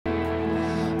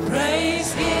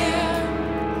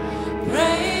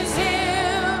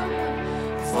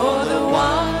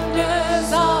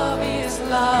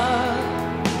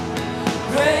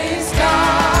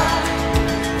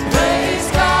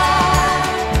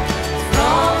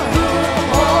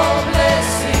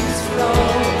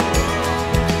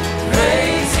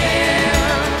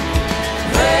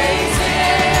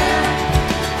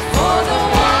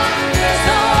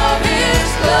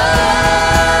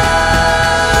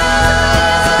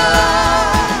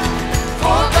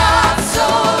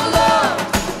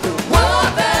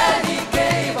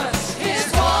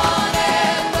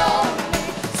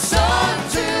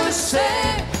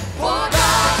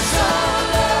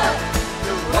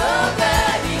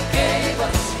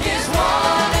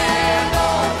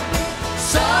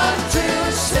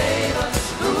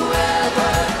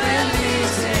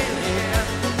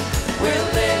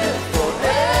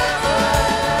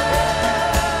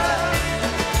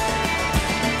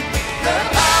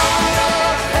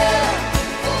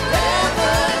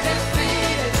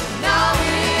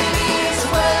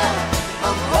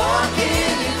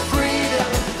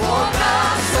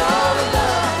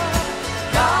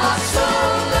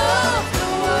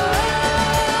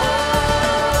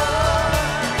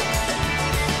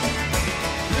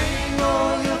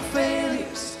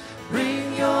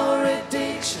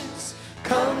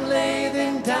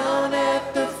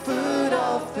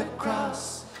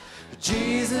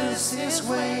Jesus is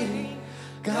waiting.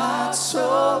 God so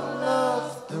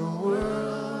loved the world.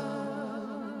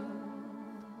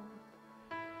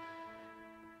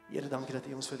 Here, dankie dat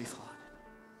U ons so lief gehad het.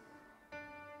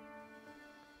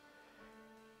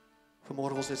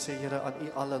 Vanmorgen ons dit sê, Here, aan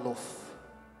U alle lof,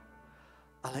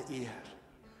 alle eer,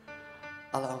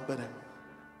 alle aanbidding.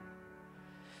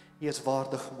 U is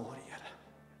waardig vanmorgen, Here.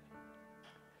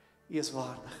 U is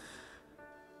waardig.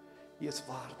 U is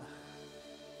waardig.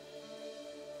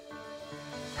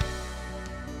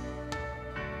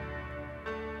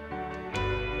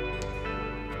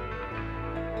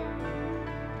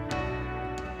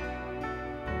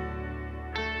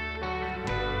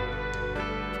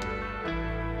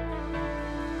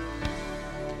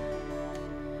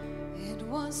 It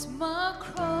was my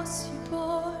cross you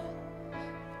bore,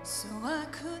 so I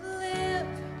could live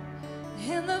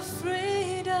in the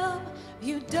freedom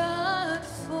you died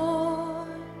for.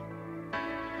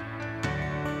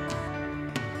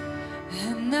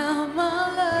 And now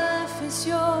my life is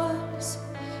yours,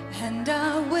 and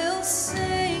I will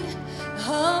sing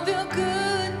of your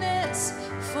goodness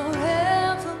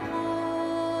forevermore.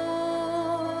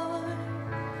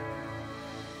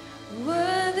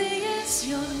 Worthy is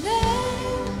your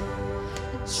name,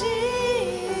 Jesus.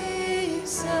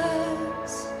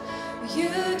 You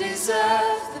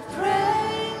deserve the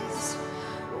praise.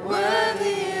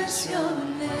 Worthy is your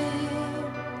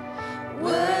name.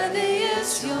 Worthy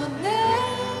is your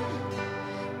name,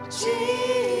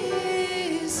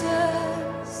 Jesus.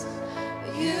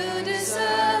 You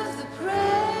deserve the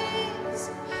praise.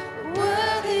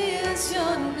 Worthy is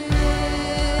your name.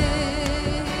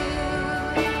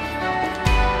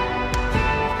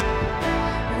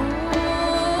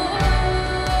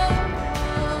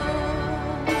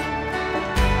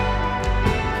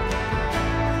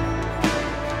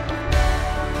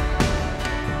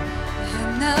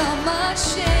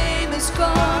 Shame is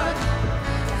gone.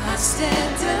 I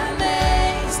stand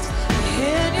amazed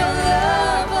in your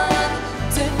love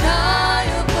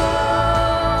undeniable.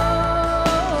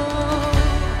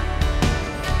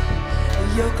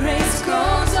 Your grace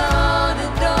goes on,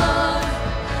 and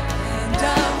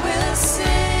I will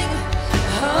sing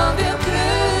of your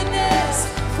goodness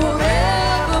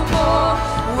forevermore.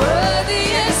 Worthy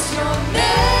is your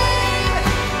name,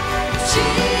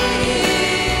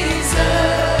 Jesus.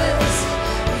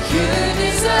 You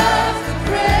deserve the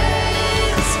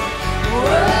praise.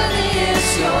 Worthy is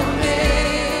your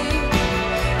name.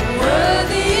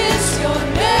 Worthy is your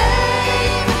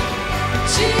name,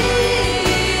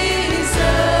 Jesus.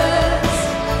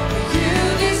 You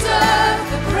deserve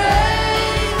the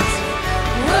praise.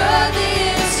 Worthy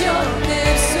is your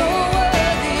name. So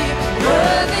worthy.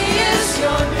 Worthy is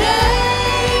your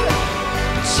name,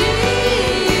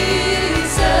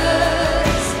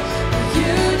 Jesus.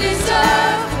 You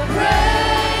deserve the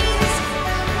praise.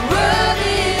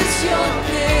 Worthy is your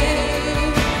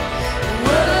name.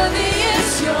 Worthy is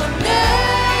your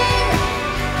name,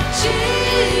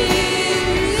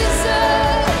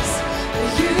 Jesus.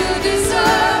 You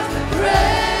deserve the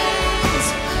praise.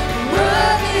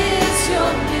 Worthy is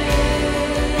your name.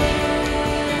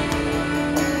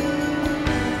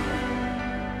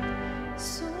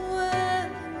 So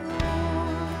worthy,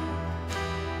 Lord.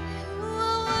 You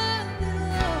are worthy,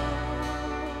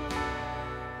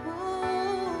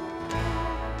 Lord.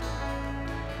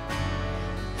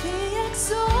 Be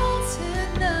exalted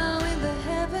now in the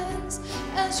heavens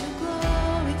as your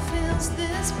glory fills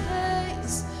this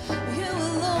place. You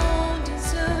alone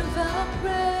deserve our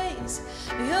praise.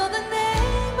 You're the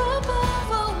name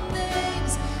above all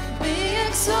names. Be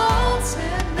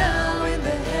exalted now in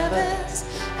the heavens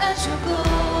as your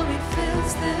glory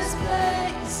fills this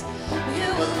place. You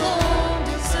alone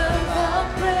deserve our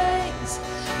praise.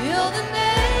 You're the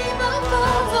name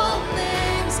above all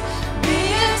names. Be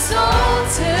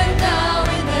exalted now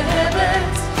in the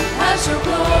heavens as your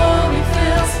glory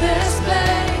fills this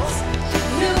place.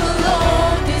 You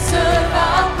alone deserve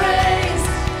our praise.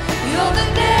 You're the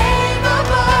name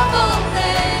above all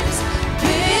names.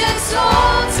 Be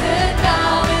exalted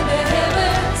now in the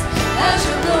heavens as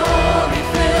your glory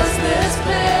fills this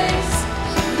place.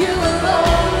 You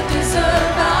alone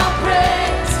deserve our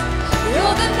praise.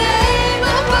 You're the name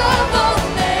above all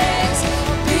names.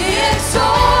 Be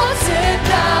exalted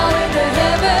now in the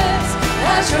heavens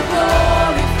as your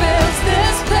glory fills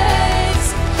this place.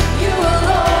 You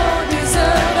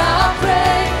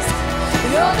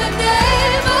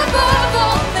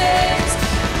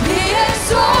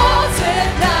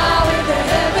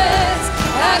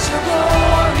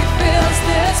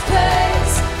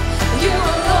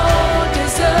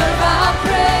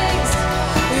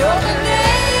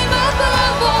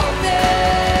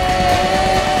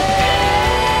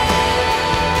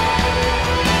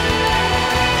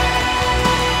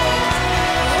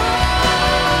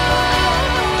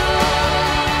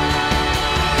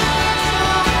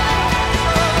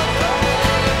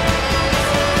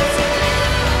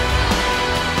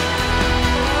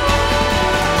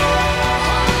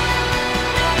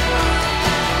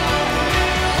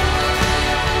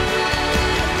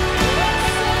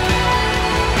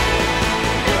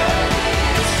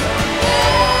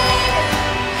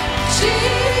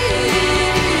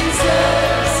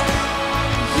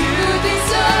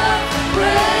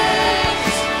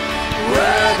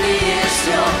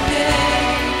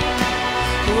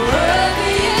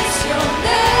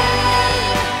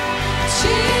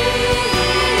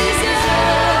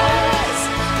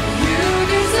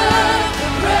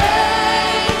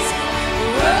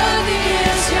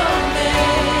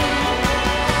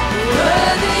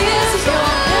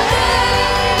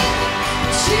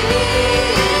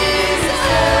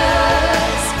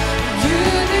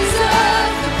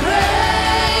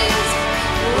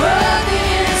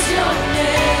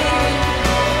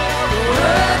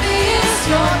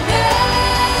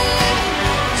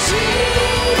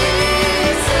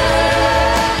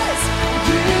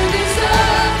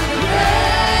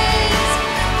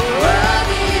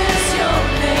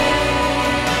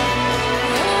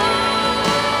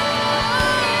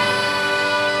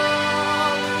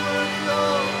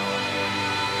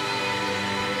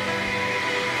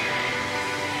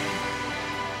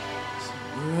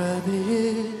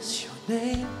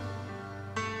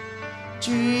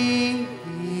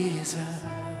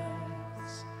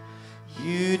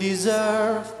You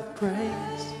deserve the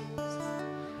praise.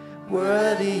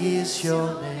 Worthy is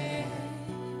your name.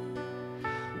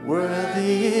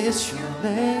 Worthy is your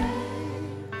name,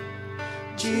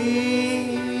 Jesus.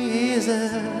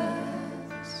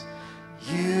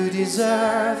 You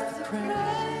deserve the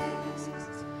praise.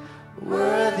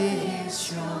 Worthy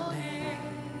is your name.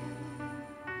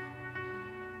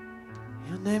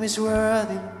 Your name is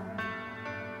worthy.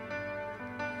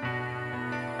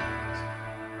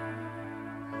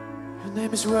 Your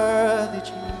name is worthy,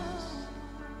 Jesus.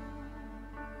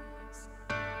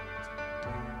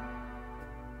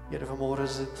 Here vanmôre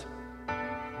is dit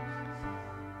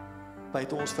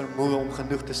buite ons vermoë om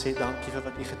genoeg te sê dankie vir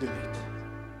wat U gedoen het.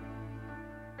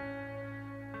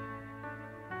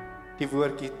 Die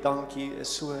woordjie dankie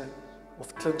is so,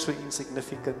 of klink so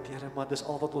insignificant, Here, maar dis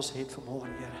al wat ons het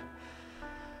vanmôre, Here.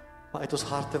 Maar uit ons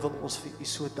harte wil ons vir U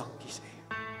so dankie sê.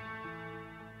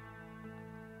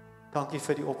 Dankie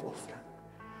vir die opoffering.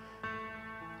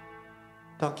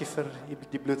 Dankie vir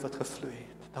die bloed wat gevloei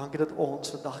het. Dankie dat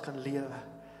ons vandag kan lewe.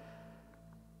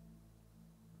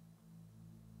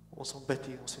 Ons aanbid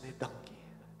U, ons sê net dankie,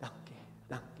 dankie,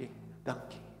 dankie,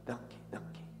 dankie, dankie,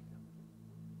 dankie.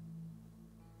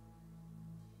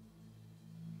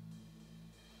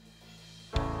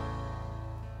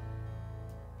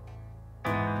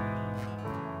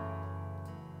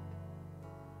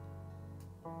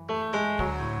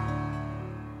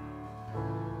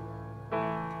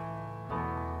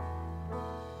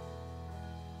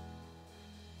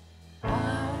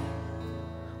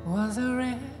 Was a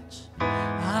wretch,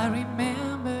 I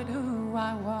remembered who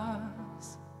I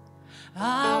was.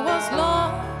 I was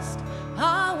lost,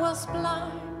 I was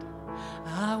blind,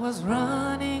 I was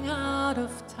running out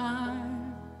of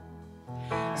time.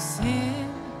 Sin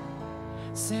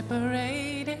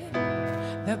separated,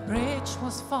 the bridge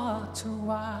was far too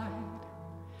wide.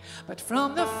 But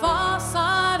from the far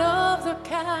side of the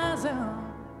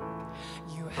chasm,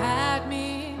 you had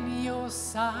me in your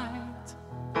sight.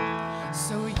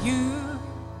 So you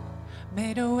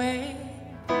made a way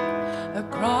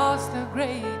across the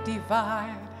great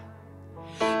divide,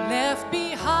 left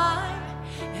behind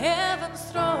heaven's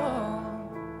throne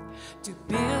to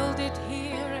build it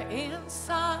here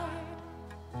inside.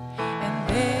 And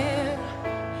there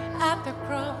at the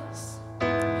cross,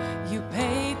 you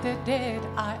paid the debt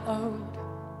I owed.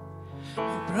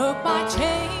 You broke my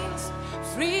chains,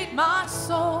 freed my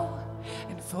soul,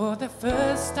 and for the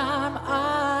first time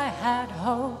I had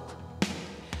hope.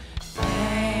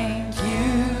 Thank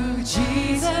you,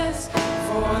 Jesus,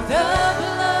 for the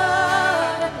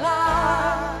blood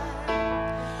applied.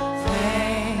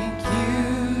 Thank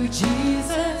you,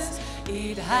 Jesus,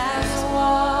 it has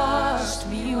washed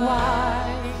me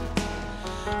white.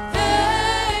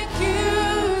 Thank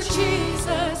you,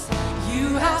 Jesus,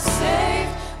 you have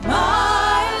saved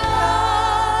my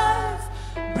life,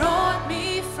 brought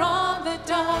me from the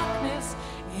darkness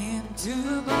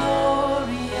into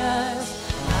glorious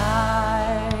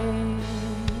light.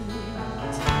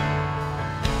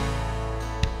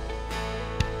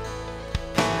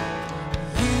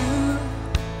 You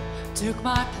took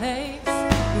my place,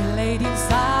 you laid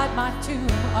inside my tomb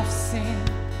of sin.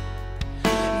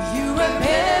 You were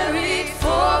buried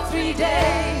for 3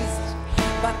 days,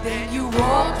 but then you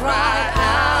walked right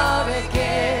out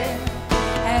again.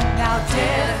 And now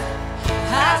death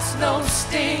has no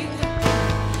sting,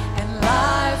 and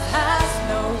life has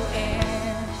no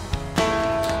end.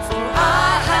 For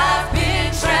I have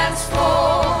been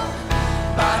transformed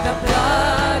by the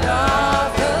blood of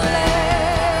the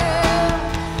Lamb.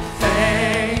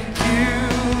 Thank you,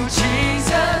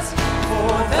 Jesus,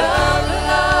 for the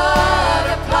blood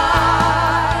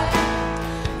applied.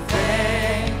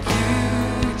 Thank you,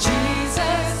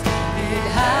 Jesus, it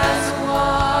has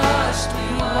washed me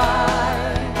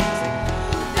white.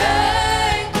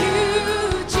 Thank you,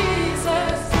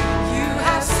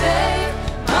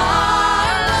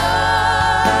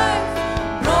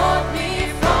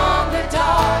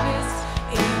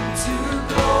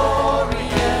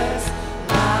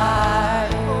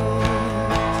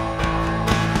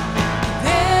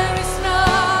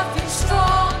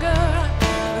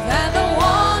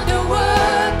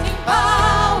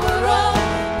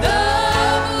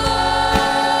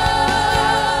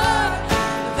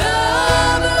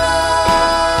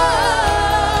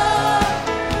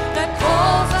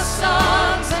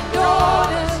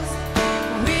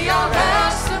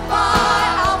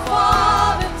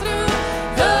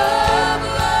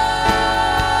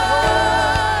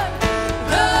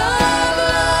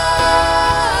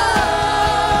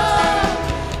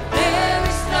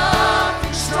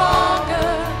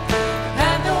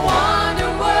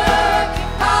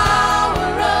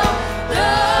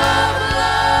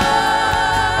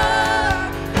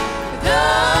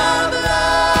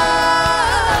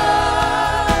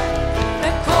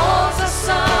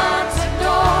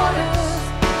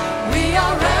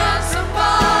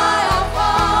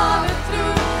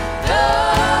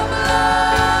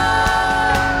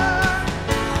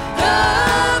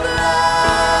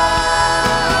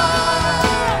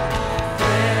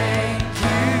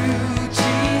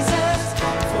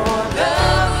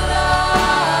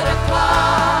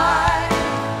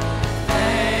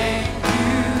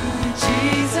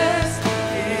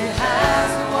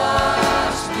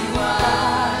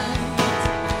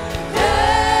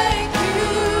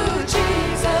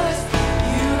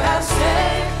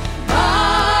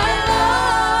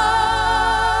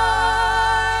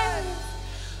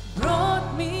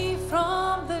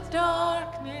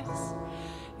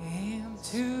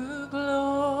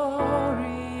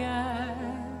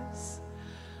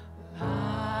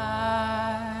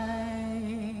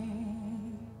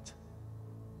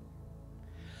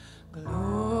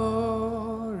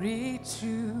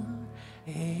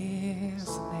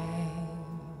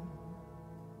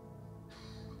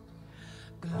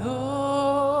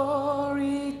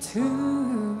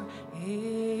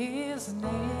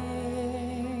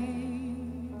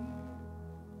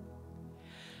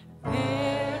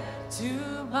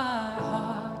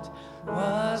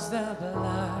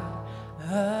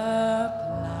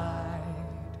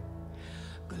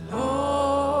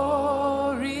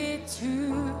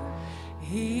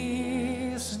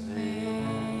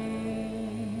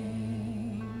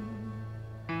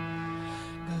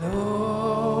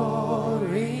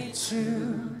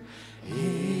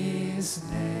 His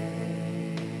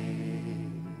name.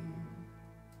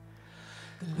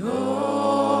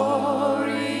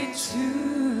 Glory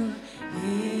to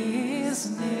His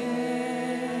name.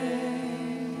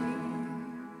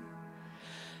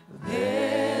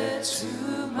 There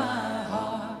to my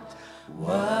heart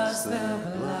was the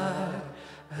blood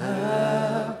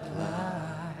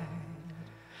applied.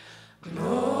 Glory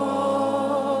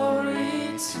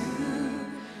to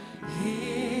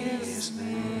His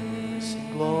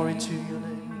name. Glory to your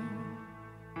name.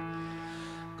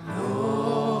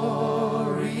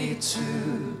 Glory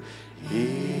to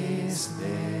His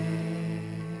name.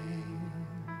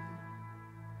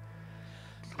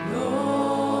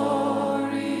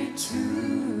 Glory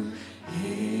to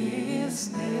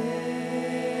His name.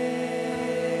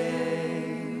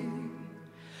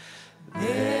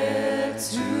 There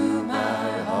to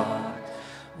my heart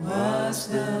was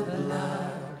the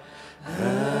blood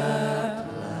applied.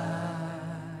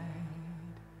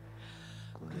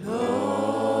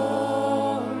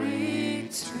 Glory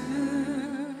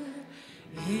to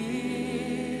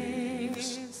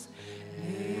His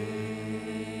name.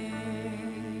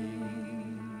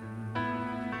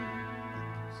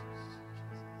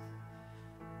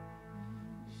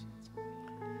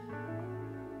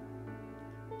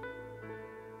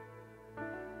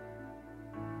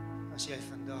 As jy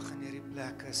vandag in hierdie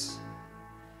plek is,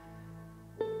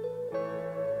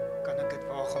 kan ek dit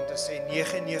waag om te sê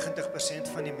 99%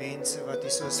 van die mense wat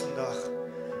hier so is vandag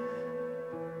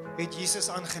het Jesus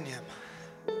aangeneem.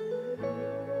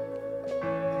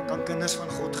 En kan kinders van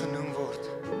God genoem word.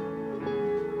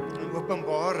 In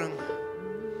Openbaring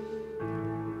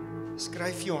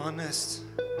skryf Johannes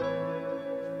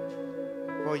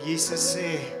waar Jesus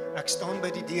sê, ek staan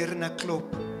by die deur en ek klop.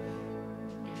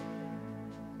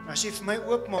 As jy vir my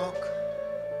oopmaak,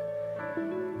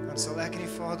 dan sal ek en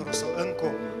die Vader, ons sal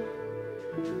inkom.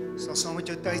 Ons sal saam met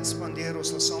jou tyd spandeer,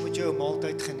 ons sal saam met jou 'n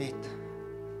maaltyd geniet.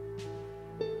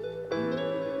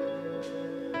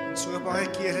 En so baie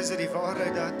keer is dit die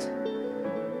waarheid dat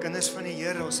kinders van die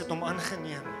Here, ons het hom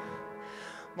aangeneem.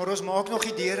 Maar ons maak nog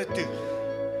die deure toe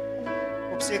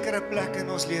op sekere plekke in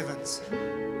ons lewens.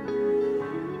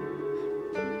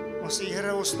 Ons sê,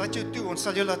 Here, ons laat jou toe, ons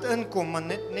sal jou laat inkom, maar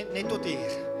net tot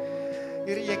hier.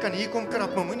 Here, jy kan hier kom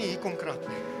krap, maar moenie hier kom krap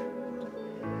nie.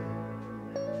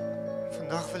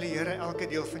 Vandag wil die Here elke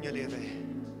deel van jou lewe hê.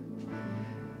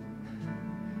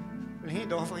 Wil nie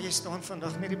daar waar jy staan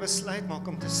vandag net die besluit maak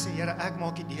om te sê, Here, ek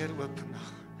maak die deur oop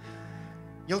vandag.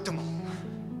 Heeltemal.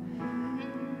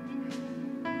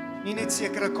 Nie net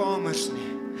sekere kamers nie.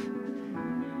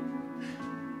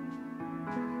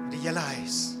 Die hele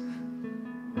huis.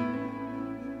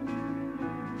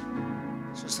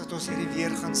 Soos dat ons hierdie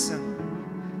weer gaan sing.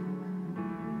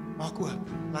 Maak oop,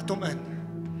 laat hom in.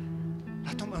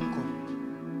 Laat hom inkom.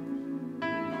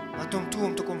 Laat hom toe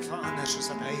om te kom verander soos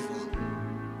dat hy wil.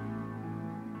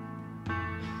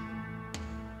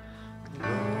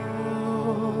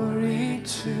 Glory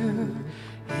to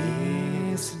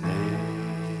His name.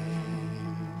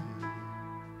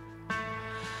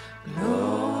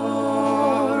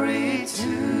 Glory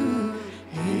to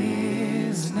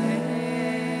His name.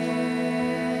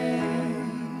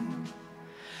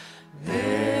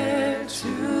 There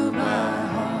to my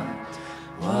heart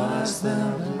was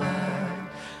the blood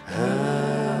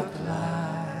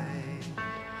applied.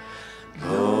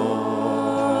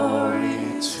 Glory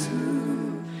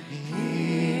to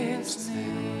His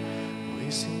name.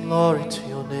 We sing glory to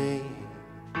your name.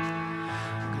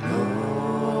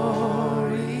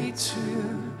 Glory to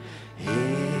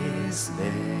His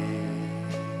name.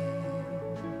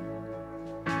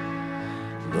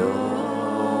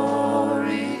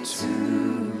 Glory to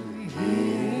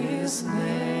His name.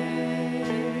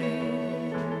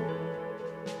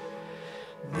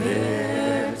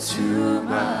 There to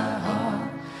my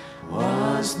heart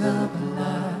was the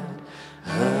blood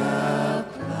applied.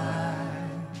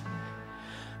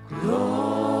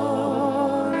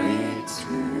 Glory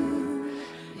to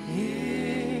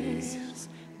His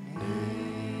name.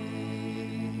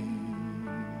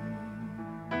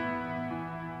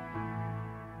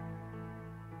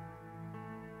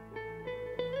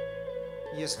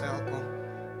 Jy is welkom.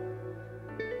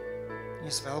 Jy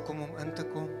is welkom om in te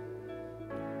kom.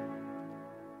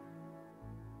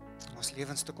 Ons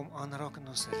lewens te kom aanraak en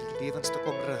ons lewens te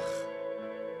kom rig.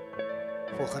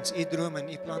 Volgens u droom en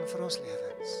u plan vir ons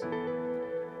lewens.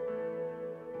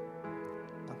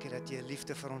 Dankie dat jy 'n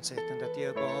liefde vir ons het en dat jy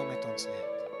 'n behaag met ons het.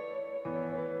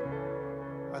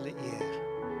 Alle eer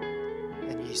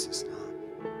in Jesus naam.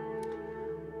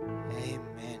 Amen,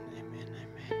 amen,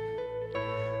 amen.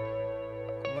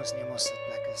 Kom ons neem ons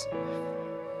sitplek asseblief.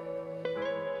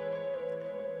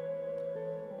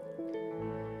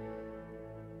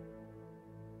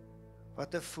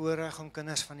 Wat 'n voorreg om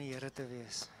kinders van die Here te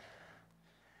wees.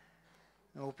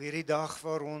 Nou op hierdie dag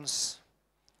waar ons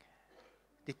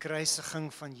die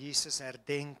kruisiging van Jesus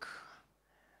herdenk,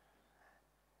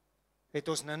 het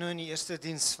ons nou in die eerste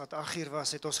diens wat 8 uur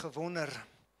was, het ons gewonder,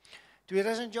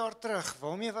 2000 jaar terug,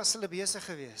 waarmee was hulle besig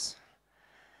gewees?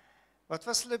 Wat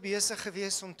was hulle besig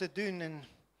gewees om te doen? En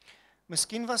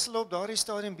miskien was hulle op daardie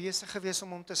stadium besig gewees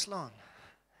om hom te slaan.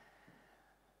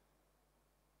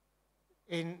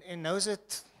 En nou is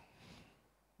dit,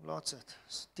 laat dit,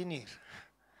 10 uur.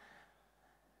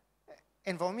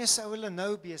 En waarmee sou hulle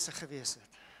nou besig gewees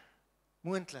het?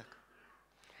 Moontlik.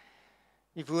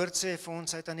 Die woord sê vir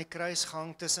ons, hy het aan die kruis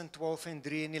gehang tussen 12 en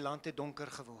 3 en die land het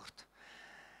donker geword.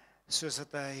 Soos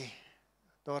dat hy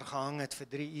daar gehang het vir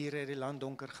 3 ure, het die land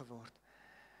donker geword.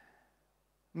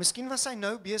 Miskien was hy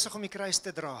nou besig om die kruis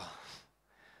te dra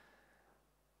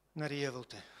na die heuwel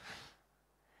toe.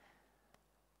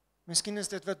 Miskien is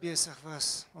dit wat besig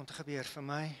was om te gebeur vir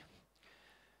my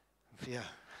en vir jou.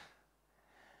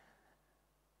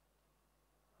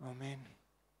 Amen.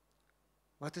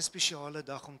 Wat 'n spesiale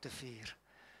dag om te vier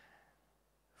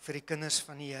vir die kinders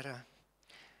van die Here.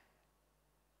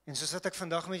 En soos wat ek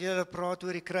vandag met julle praat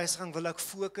oor die kruisiging, wil ek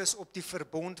fokus op die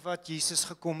verbond wat Jesus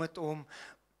gekom het om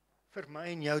vir my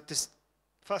en jou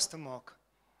vas te maak.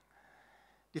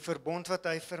 Die verbond wat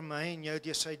hy vir my en jou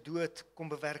deur sy dood kom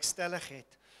bewerkstellig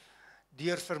het,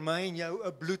 deur vir my en jou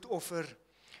 'n bloedoffer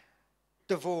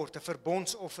te word, 'n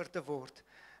verbondsoffer te word.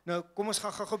 Nou, kom ons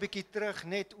gaan gou 'n bietjie terug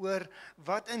net oor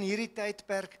wat in hierdie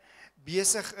tydperk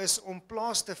besig is om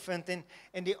plaas te vind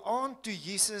en die aand toe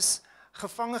Jesus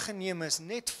gevange geneem is,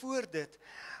 net voor dit,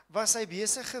 was hy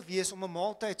besig gewees om 'n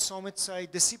maaltyd saam met sy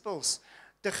disippels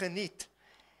te geniet.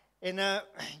 En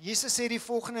Jesus sê die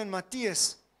volgende in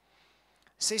Matteus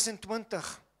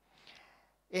 26,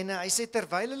 en hy sê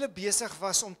terwyl hulle besig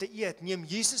was om te eet, neem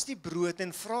Jesus die brood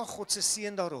en vra God se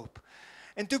seën daarop.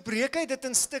 En toe breek hy dit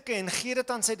in stukke en gee dit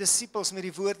aan sy disippels met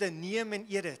die woorde, neem en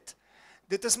eet dit.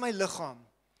 Dit is my liggaam.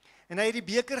 En hy het die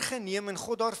beker geneem en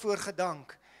God daarvoor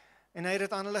gedank. En hy het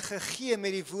dit aan hulle gegee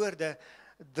met die woorde,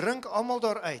 drink almal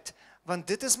daaruit, want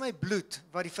dit is my bloed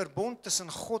wat die verbond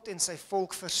tussen God en sy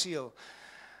volk verseël.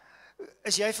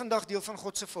 Is jy vandag deel van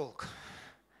God se volk?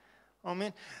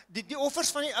 Amen. Die offers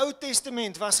van die Ou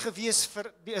Testament was gewees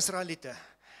vir die Israeliete.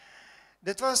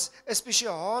 Dit was 'n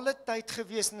spesiale tyd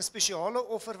gewees en 'n spesiale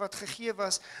offer wat gegee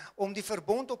was om die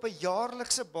verbond op 'n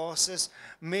jaarlikse basis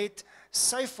met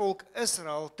sy volk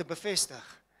Israel te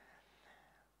bevestig.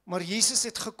 Maar Jesus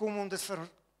het gekom om dit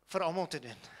vir almal te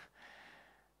doen.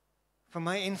 Vir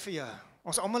my en vir jou.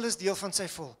 Ons almal is deel van sy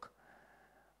volk.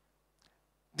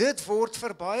 Dit word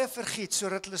vir baie vergiet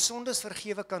sodat hulle sondes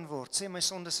vergewe kan word. Sê my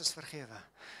sondes is vergewe.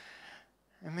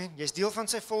 Amen. Jy's deel van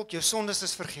sy volk, jou sondes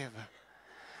is vergewe.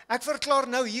 Ek verklaar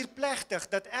nou hier plegtig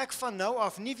dat ek van nou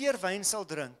af nie weer wyn sal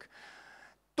drink,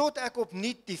 tot ek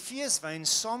opnuut die feeswyn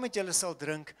saam met julle sal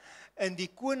drink in die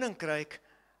koninkryk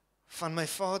van my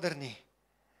Vader nie.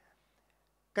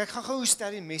 Kyk, gaan gou hoe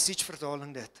stel die Message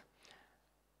vertaling dit.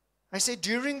 Hy sê,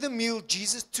 during the meal,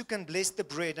 Jesus took and blessed the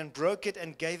bread and broke it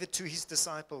and gave it to his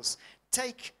disciples.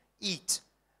 Take, eat,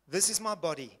 this is my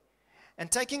body.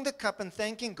 And taking the cup and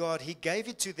thanking God, he gave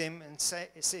it to them and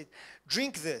said,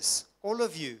 drink this, all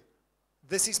of you,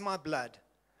 this is my blood.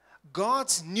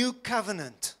 God's new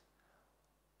covenant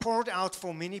poured out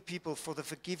for many people for the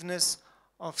forgiveness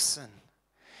of sin.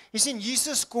 Jy sien,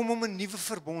 Jesus kom om 'n nuwe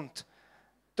verbond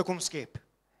te kom skep.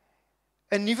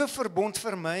 'n Nuwe verbond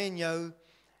vir my en jou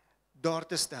daar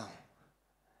te stel.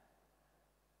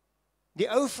 Die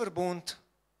ou verbond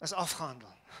is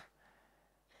afgehandel.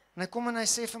 En hy kom en hy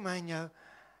sê vir my en jou,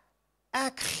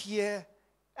 ek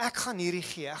gaan hierdie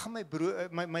gee, ek gaan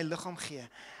my liggaam gee,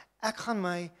 ek gaan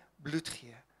my bloed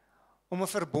gee, om 'n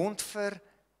verbond vir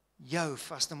jou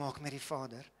vas te maak met die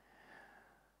Vader.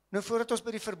 Nou voordat ons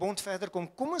by die verbond verder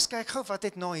kom ons kyk gou wat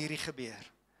het na hierdie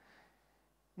gebeur.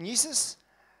 Jesus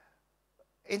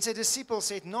en sy disippels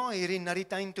het na hierdie na die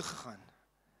tuin toe gegaan,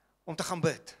 om te gaan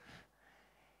bid.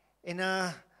 En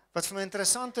wat vir my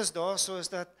interessant is daarso is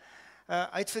dat,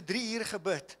 hy het vir 3 uur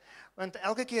gebid, want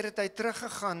elke keer het hy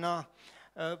teruggegaan na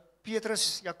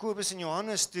Petrus, Jakobus en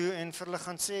Johannes toe en vir hulle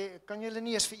gaan sê, kan julle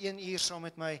nie eers vir 1 uur saam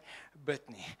met my bid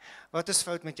nie? Wat is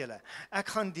fout met julle? Ek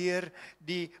gaan deur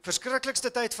die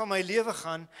verskriklikste tyd van my lewe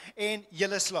gaan en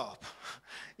julle slaap.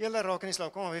 Julle raak in die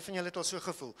slaap. Kom maar, wie van julle het al so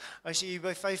gevoel? As jy hier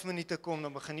by 5 minute kom,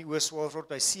 dan begin die oë swaar word,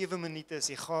 by 7 minute is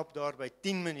die gaap daar, by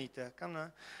 10 minute. Kan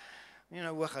nou nie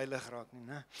nou hoogheilig raak nie,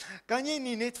 né? Kan jy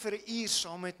nie net vir 1 uur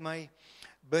saam met my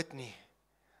bid nie?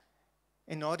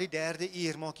 En na die 3de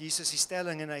uur maak Jesus die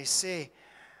stelling en hy sê,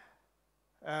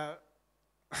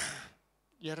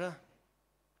 Here,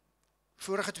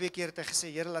 Vorige 2 keer het hy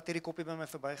gesê, Here, laat hierdie koppie by my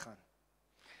verbygaan.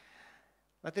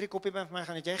 Laat hierdie koppie by my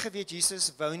gaan. Het jy geweet, Jesus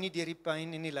wou nie deur die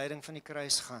pyn en die lyding van die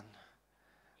kruis gaan,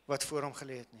 wat voor hom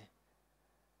gelê het nie.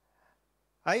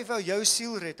 Hy wou jou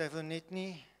siel red, hy wou net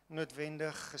nie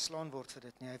noodwendig geslaan word vir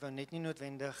dit nie. Hy wou net nie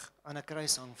noodwendig aan 'n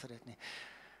kruis hang vir dit nie.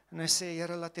 En hy sê,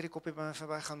 Here, laat hierdie koppie by my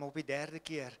verbygaan, maar op die 3de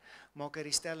keer maak hy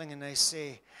die stelling en hy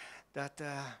sê, dat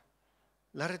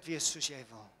laat dit wees soos jy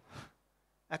wil.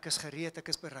 Ek is gereed, ek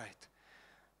is bereid.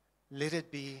 Let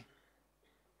it be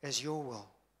as your will.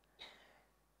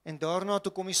 En daarna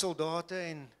toe kom die soldate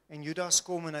en Judas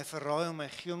kom en hy verraai hom, hy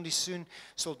gee hom die soen,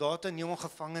 soldate neem hom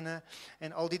gevangene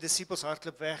en al die disippels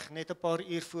hardloop weg, net 'n paar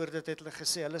uur voor dit het hulle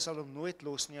gesê, hulle sal hom nooit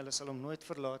los nie, hulle sal hom nooit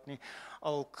verlaat nie,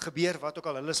 al gebeur wat ook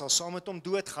al, hulle sal saam met hom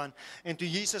doodgaan, en toe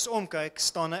Jesus omkyk,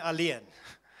 staan hy alleen.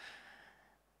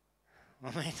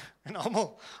 Amen. En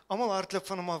almal hardloop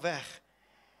van hom af weg.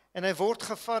 En hy word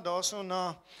gevat daarso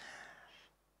na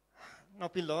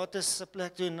Pilatus se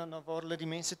plek toe, na waar hulle die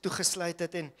mense toegesluit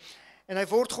het, en hy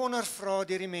word geondervra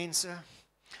deur die mense,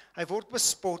 hy word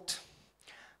bespot,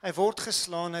 hy word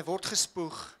geslaan, hy word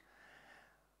gespoeg,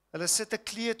 hulle sit 'n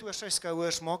kleed oor sy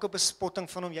skouers, maak 'n bespotting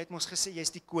van hom, jy het mos gesê,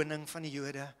 jy's die koning van die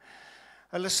Jode,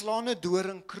 hulle slaan 'n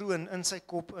doringkroon in sy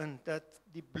kop in, dat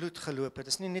die bloed geloop het,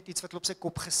 dit is nie net iets wat op sy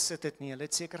kop gesit het nie, hulle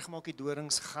het seker gemaak die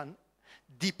dorings gaan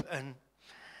diep in,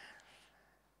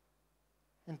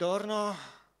 en daarna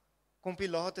kom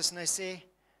Pilatus en hy sê,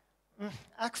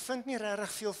 ek vind nie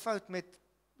regtig veel fout met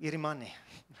hierdie man nie.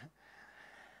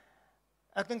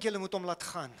 Ek dink julle moet hom laat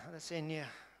gaan. Hulle sê nee,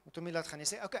 moet hom nie laat gaan. Hy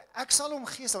sê, okay, ek sal hom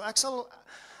gesel,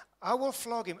 I will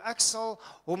flog him, ek sal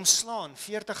hom slaan,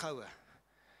 40 houe.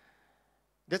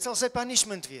 Dit sal sy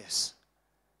punishment wees.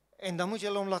 En dan moet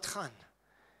julle hom laat gaan.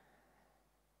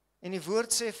 En die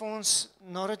woord sê vir ons,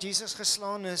 nadat Jesus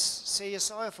geslaan is, sê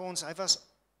Jesaja vir ons, hy was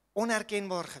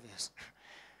onherkenbaar geweest.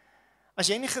 As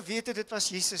jy nie geweet het, dit was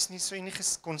Jesus nie, so jy nie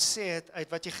kon sê het,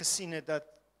 uit wat jy gesien het, dat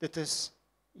dit is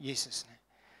Jesus nie.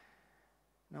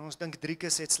 Nou ons dink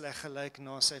Driekus het sleg gelyk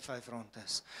na sy 5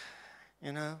 rondes.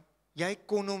 En jy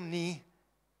kon hom nie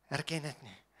herken het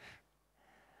nie.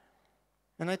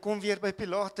 En hy kom weer by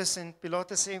Pilatus, en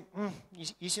Pilatus sê,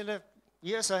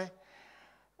 hier is hy,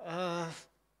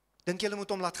 dink julle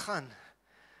moet hom laat gaan?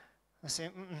 Hy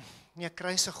sê, nee,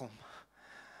 kruisig hom.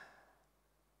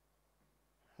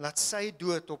 Laat sy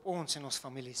dood op ons en ons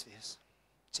families wees,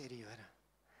 sê die Jode.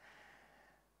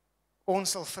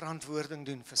 Ons sal verantwoording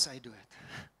doen vir sy dood.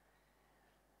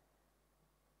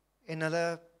 En hulle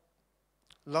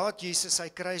laat Jesus sy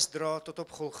kruis dra tot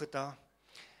op Golgotha.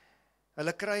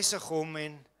 Hulle kruisig hom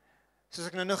en, soos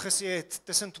ek nou gesê het,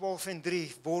 tussen 12 en 3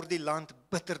 word die land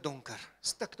bitterdonker,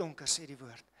 stikdonker sê die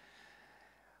woord.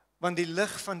 Want die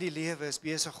lig van die lewe is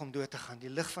besig om dood te gaan,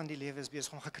 die lig van die lewe is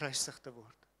besig om gekruisig te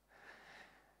word.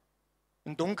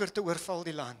 En donkerte oorval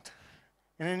die land.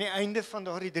 En aan die einde van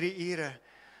daardie 3 ure,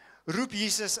 roep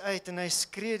Jesus uit en hy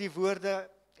skree die woorde,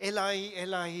 Elai,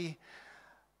 Elai,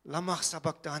 lama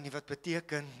sabachthani, wat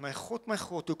beteken, my God,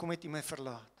 hoekom het U my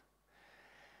verlaat?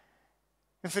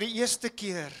 En vir die eerste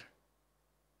keer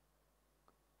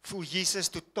voel Jesus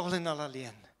totaal en al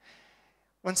alleen.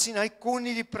 Want sien, hy kon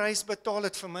nie die prys betaal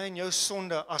het vir my en jou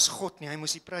sonde as God nie, hy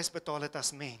moes die prys betaal het as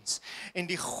mens. En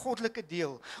die goddelike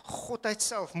deel, Godheid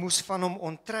self moes van hom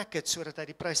onttrek het, sodat hy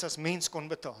die prys as mens kon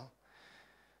betaal.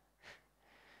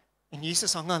 En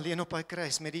Jesus hang alleen op hy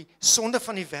kruis, met die sonde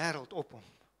van die wêreld op hom.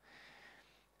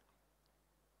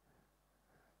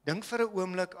 Dink vir 'n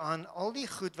oomblik aan al die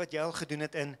goed wat jy al gedoen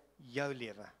het in jou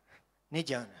lewe, net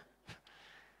joune.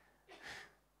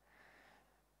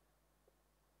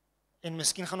 En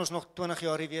miskien gaan ons nog 20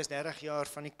 jaar hier wees, 30 jaar,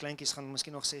 van die kleintjies gaan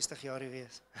miskien nog 60 jaar hier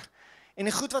wees. En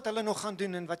die goed wat hulle nog gaan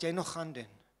doen en wat jy nog gaan doen.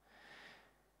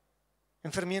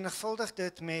 En vermenigvuldig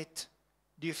dit met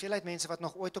die hoeveelheid mense wat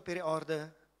nog ooit op hierdie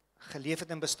aarde geleef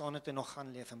het en bestaan het en nog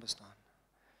gaan leef en bestaan.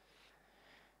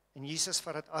 En Jesus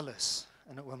vat dit alles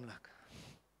in 'n oomblik.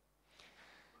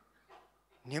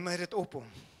 Neem hy dit op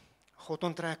hom. God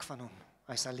onttrek van hom.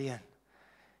 Hy's alleen.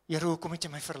 Here, hoekom het jy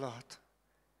my verlaat?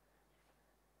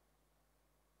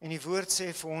 En die woord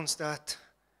sê vir ons dat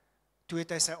toe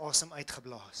het hy sy asem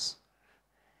uitgeblaas.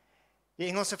 Die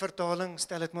Engelse vertaling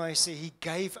stel dit mooi, hy sê, he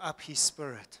gave up his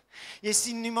spirit. Jy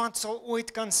sien, niemand sal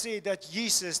ooit kan sê dat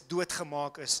Jesus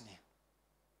doodgemaak is nie.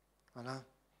 Voilà.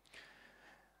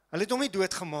 Hulle het hom nie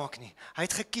doodgemaak nie. Hy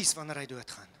het gekies wanneer hy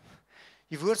doodgaan.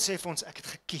 Die woord sê vir ons, ek het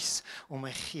gekies om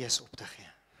my gees op te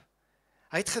gee.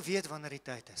 Hy het geweet wanneer die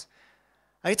tyd is.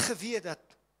 Hy het geweet dat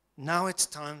now it's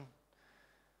time,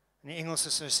 in die Engels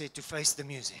sou sê, to face the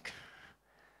music.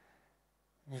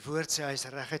 En die woord sê, hy is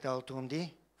reguit al toe om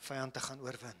die vyand te gaan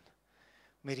oorwin.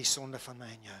 met die sonde van my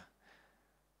en jou.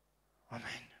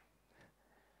 Amen.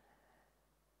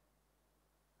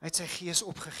 Hy het sy gees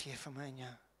opgegee vir my en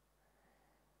jou.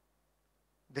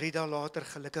 3 dae later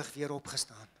gelukkig weer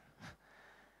opgestaan.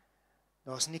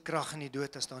 Daar's nie krag in die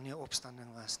dood as daar nie 'n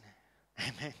opstanding was nie.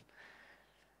 Amen.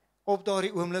 Op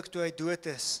daardie oomblik toe hy dood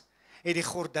is, het die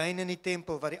gordyn in die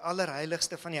tempel wat die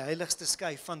allerheiligste van die heiligste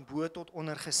skei van bo tot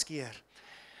onder geskeur.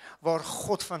 Waar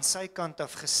God van sy kant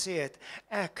af gesê het,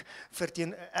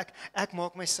 ek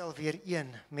maak myself weer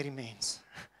een met die mens.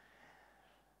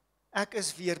 Ek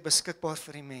is weer beskikbaar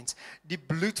vir die mens. Die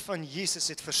bloed van Jesus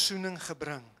het versoening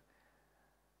gebring,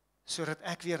 sodat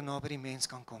ek weer naby die mens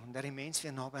kan kom, dat die mens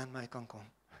weer naby aan my kan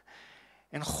kom.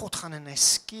 En God gaan en hy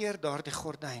skeer daardie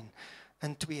gordyn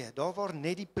in 2, daar waar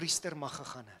net die priester mag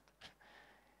gegaan het.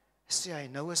 Sê hy,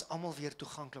 nou is almal weer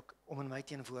toeganklik om in my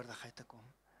teenwoordigheid te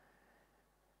kom.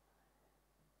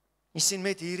 Jy sien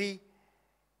met hierdie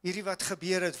wat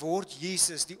gebeur het, word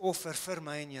Jesus die offer vir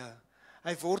my en jou.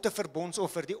 Hy word 'n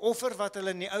verbondsoffer, die offer wat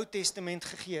hulle in die Ou Testament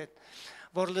gegee het,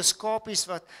 waar hulle skapies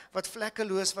wat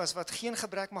vlekkeloos was, wat geen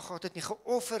gebrek mag gehad het nie,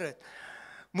 geoffer het,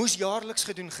 moes jaarliks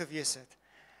gedoen gewees het.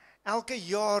 Elke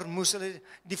jaar moes hulle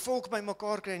die volk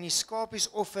bymekaar kry en die skapies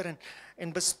offer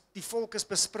en die volk is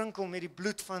besprinkel met die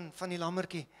bloed van die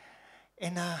lammertjie.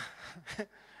 En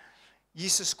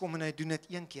Jesus kom en hy doen dit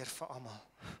een keer vir almal.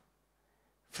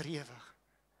 Vir ewig.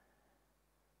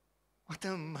 Wat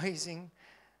 'n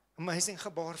amazing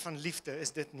gebaar van liefde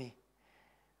is dit nie.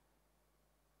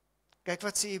 Kyk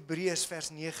wat sê Hebreërs vers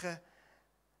 9,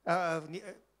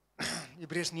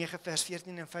 Hebreërs 9 vers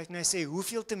 14 en 15, hy sê,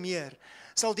 hoeveel te meer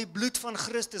sal die bloed van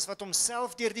Christus, wat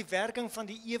homself deur die werking van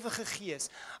die ewige Gees,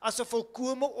 as 'n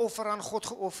volkome offer aan God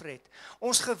geoffer het,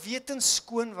 ons gewetens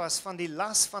skoon was van die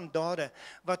las van dade,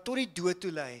 wat tot die dood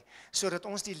toe lei, sodat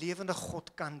ons die lewende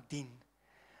God kan dien.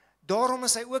 Daarom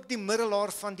is hy ook die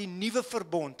middelaar van die nuwe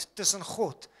verbond tussen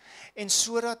God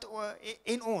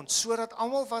en ons, sodat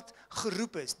almal wat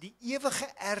geroep is, die ewige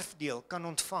erfdeel kan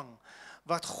ontvang,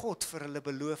 wat God vir hulle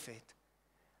beloof het.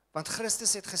 Want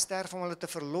Christus het gesterf om hulle te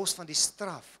verlos van die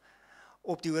straf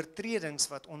op die oortredings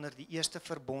wat onder die eerste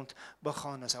verbond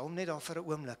begaan is. Hou hom net daar vir 'n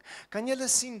oomblik. Kan julle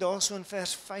sien daar so in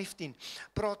vers 15,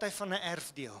 praat hy van 'n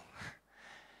erfdeel.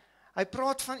 Hy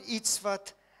praat van iets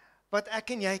wat ek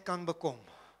en jy kan bekom.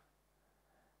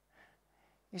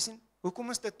 Jy sien, hoekom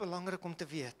is dit belangrik om te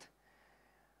weet?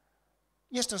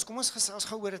 Eerstens, kom ons gesels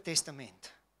gou oor 'n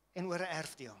testament en oor 'n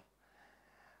erfdeel.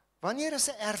 Wanneer is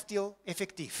 'n erfdeel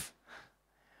effektief?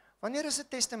 Wanneer is 'n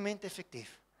testament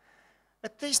effektief?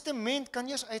 'n Testament kan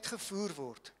eers uitgevoer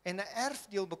word en 'n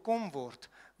erfdeel bekom word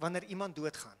wanneer iemand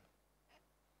doodgaan.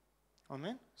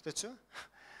 Amen? Is dit so?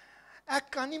 Ek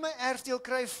kan nie my erfdeel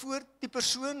kry voor die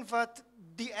persoon wat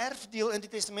die erfdeel in die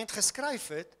testament geskryf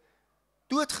het,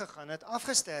 doodgegaan het,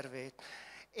 afgesterwe het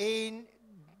en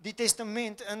die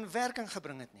testament in werking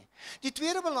gebring het nie. Die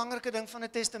tweede belangrike ding van 'n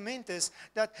testament is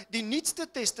dat die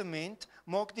nuutste testament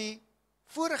maak die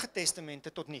vorige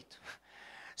testamente tot niet.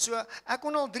 So ek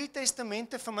kon al 3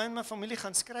 testamente vir my en my familie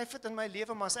gaan skryf het in my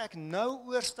lewe, maar as ek nou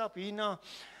oorstap hier na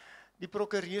die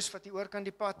prokureurs wat hier oor kan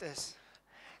die pad is,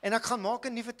 en ek gaan maak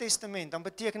 'n nuwe testament, dan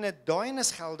beteken dit daai een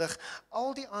is geldig,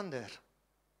 al die ander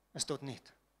is tot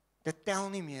niet. Dit tel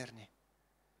nie meer nie.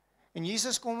 En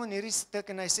Jesus kom in hierdie stuk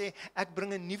en hy sê, ek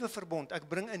bring 'n nuwe verbond, ek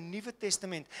bring 'n nuwe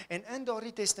testament, en in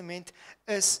daardie testament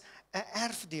is 'n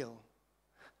erfdeel.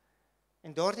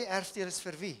 En daardie erfdeel is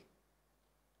vir wie?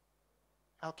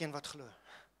 Elkeen wat glo.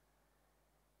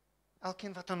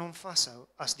 Elkeen wat aan hom vashou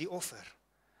as die offer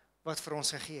wat vir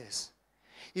ons gegee is.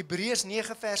 Hebreërs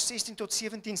 9 vers 16 tot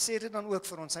 17 sê dit dan ook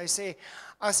vir ons. Hy sê,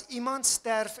 as iemand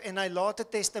sterf en hy laat 'n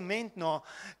testament na,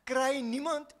 kry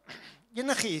niemand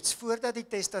enigiets voordat die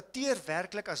testateur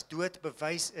werklik as dood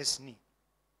bewys is nie.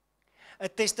 'n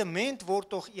Testament word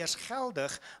tog eers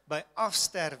geldig by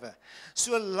afsterwe.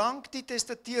 Solank die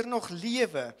testateur nog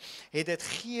lewe, het dit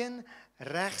geen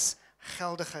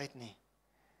regsgeldigheid nie.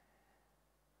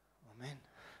 Amen.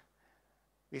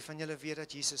 Wie van julle weet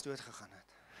dat Jesus doodgegaan het?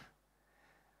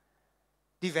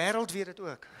 Die wêreld weet dit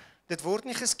ook. Dit word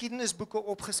nie geskiedenisboeke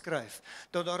opgeskryf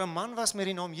dat daar 'n man was met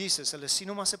die naam Jesus. Hulle sien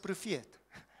hom as 'n profeet.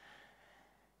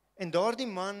 En daardie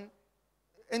man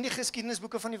in die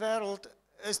geskiedenisboeke van die wêreld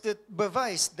is dit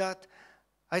bewys dat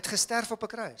hy het gesterf op 'n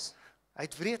kruis. Hy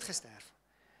het wreed gesterf.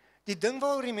 Die ding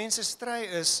waaroor die mense stry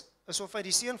is of hy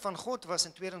die seun van God was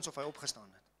en tweedens of hy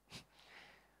opgestaan het.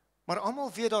 Maar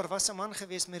almal weet daar was 'n man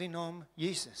gewees met die naam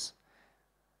Jesus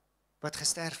wat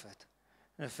gesterf het.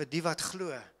 En vir die wat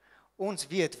glo, ons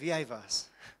weet wie hy was.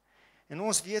 En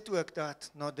ons weet ook dat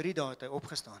na 3 dae het hy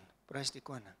opgestaan. Prys die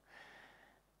koning.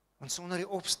 Want sonder die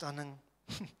opstanding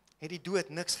het die dood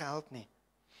niks gehelp nie.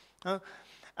 Nou,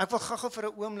 ek wil gou vir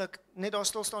 'n oomblik net daar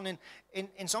stil staan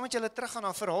en saam met julle teruggaan na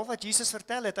 'n verhaal wat Jesus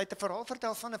vertel het. Hy het 'n verhaal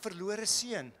vertel van 'n verlore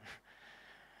seun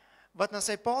wat na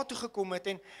sy pa toe gekom het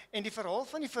en die verhaal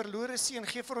van die verlore seun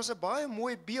gee vir ons 'n baie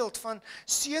mooi beeld van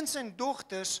seuns en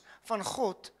dogters van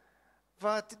God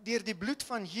wat deur die bloed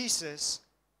van Jesus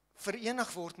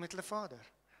verenig word met hulle Vader.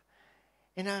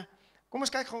 En kom ons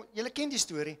kyk gou, julle ken die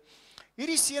storie.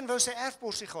 Hierdie seun wou sy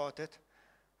erfporsie gehad het.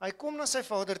 Hy kom na sy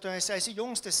vader toe, hy sê, hy is die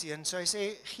jongste seun, so hy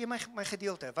sê, gee my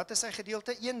gedeelte. Wat is sy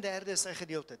gedeelte? 1/3 is sy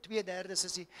gedeelte. 2/3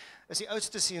 is die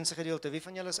oudste seun se gedeelte. Wie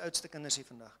van julle is oudste kinders hier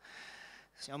vandag?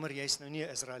 Dis jammer, jy's nou nie 'n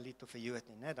Israeliet of 'n Jood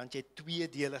nie, né? Dan het jy 2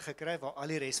 dele gekry, waar al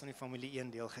die res van die familie 1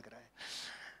 deel gekry het.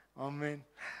 Amen.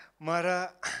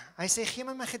 Maar hy sê, gee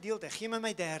my gedeelte, gee my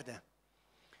 1/3.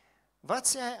 Wat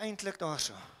sê hy eintlik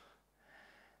daarso?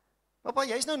 Papa,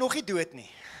 jy's nou nog nie dood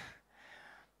nie.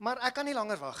 Maar ek kan nie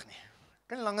langer wag nie. Ek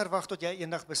kan nie langer wag tot jy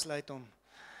eendag besluit om.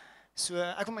 So,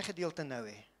 ek wil my gedeelte nou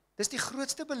hê. Dis die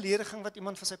grootste belediging wat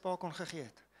iemand van sy pa kon gegee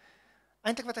het.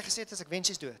 Eintlik wat hy gesê het is, ek wens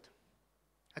jy's dood.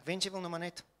 Ek wens jy wil nou maar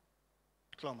net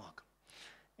klaarmaak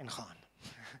en gaan.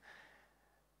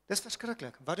 Dis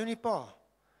verskriklik. Wat doen die pa?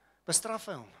 Bestraf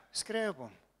hy hom, skree op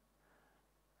hom.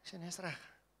 Hy sê, nee, is reg.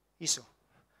 Hierso.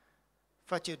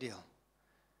 Vat jou deel.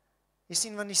 Jy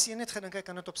sien, want die seun het gedink hy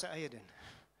kan dit op sy eie doen.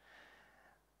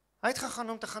 Hy het gegaan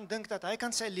om te gaan dink dat hy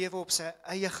kan sy lewe op sy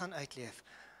eie gaan uitleef.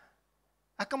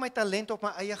 Ek kan my talent op my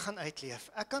eie gaan uitleef.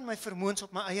 Ek kan my vermoëns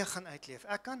op my eie gaan uitleef.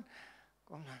 Ek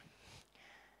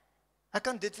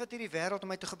kan dit wat hierdie wêreld om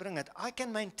my te gebring het. I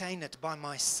can maintain it by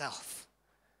myself.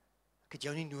 Ek het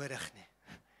jou nie nodig nie.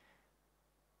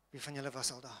 Wie van julle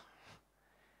was al daar?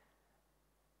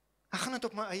 Ek gaan dit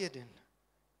op my eie doen.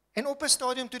 En op 'n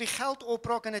stadium toe die geld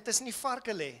opraak en dit is in die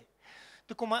varke lê,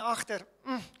 toe kom hy agter,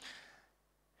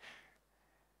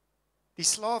 die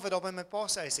slawe daar by my pa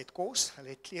se huis het kos, hulle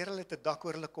het klere, hulle het 'n dak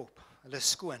oor hulle kop, hulle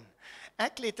is skoon.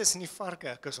 Ek lê tussen die varke,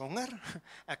 ek is honger,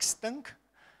 ek stink.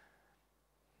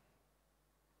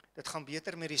 Dit gaan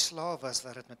beter met die slawe as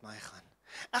wat dit met my gaan.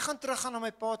 Ek gaan teruggaan na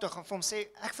my pa toe, gaan vir hom sê,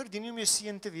 ek verdien nie om jou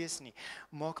seun te wees nie,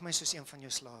 maak my soos een van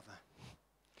jou slawe.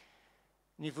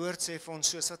 En die woord sê vir ons,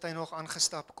 soos wat hy nog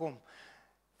aangestap kom,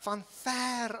 van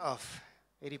ver af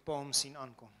het die pa hom sien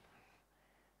aankom.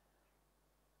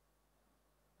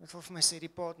 Dit wil vir my sê, die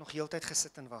pa het nog heeltyd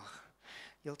gesit en wag,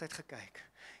 heeltyd gekyk,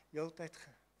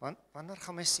 wanneer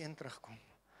gaan my seun terugkom?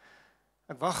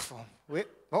 Ek wag vir hom,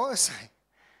 waar is hy?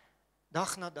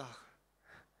 Dag na dag.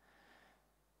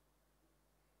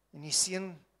 En die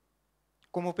seun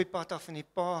kom op die pad af en die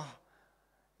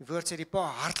woord sê, die pa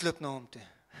hardloop na hom toe.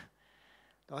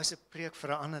 Daar is 'n preek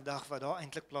vir 'n ander dag wat daar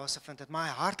eintlik plaasgevind het, maar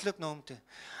hy hardloop na hom toe.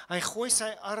 Hy gooi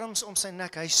sy arms om sy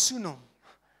nek, hy soen hom.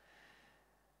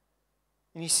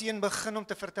 En die seun begin om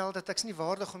te vertel dat ek's nie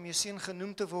waardig om jou seun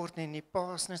genoem te word nie, en die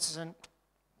pa is net soos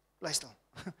bly stil.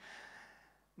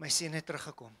 My seun het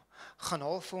teruggekom. Gaan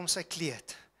haal vir hom sy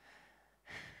kleed.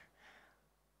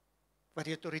 Wat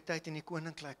die autoriteit en die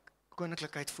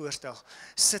koninklikheid voorstel.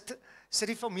 Sit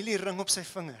die familiering op sy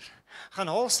vinger. Gaan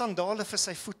haal sandale vir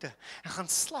sy voete en gaan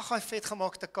slag hy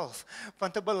vetgemaakte kalf,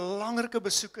 want 'n belangrike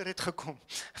besoeker het gekom.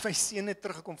 My seun het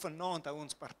teruggekom, vanaand hou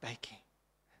ons partytjie.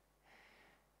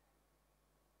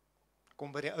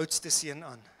 Kom by die oudste seun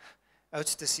aan.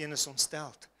 Oudste seun is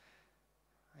ontsteld.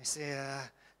 Hy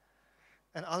sê,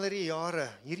 in al die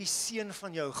jare, hierdie seun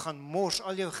van jou gaan mors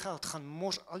al jou geld, gaan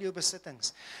mors al jou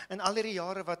besittings. In al die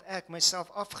jare wat ek myself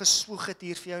afgeswoeg het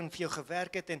hier vir jou en vir jou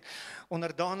gewerk het en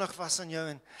onderdanig was aan jou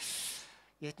en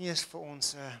jy het nie eens vir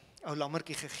ons 'n ou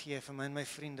lammertjie gegee vir my en my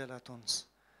vriende dat ons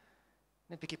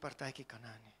net 'n bietjie partytjie kan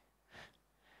hou nie.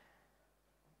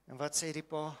 En wat sê die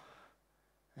pa?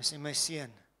 Hy sê, my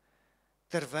seun,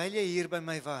 terwyl jy hier by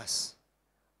my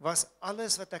was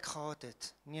alles wat ek gehad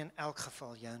het, nie in elk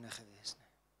geval joune gewees nie.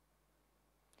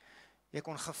 Jy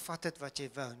kon gevat het wat jy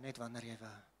wou, net wanneer jy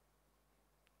wou.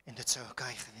 En dit sou oké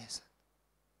gewees het.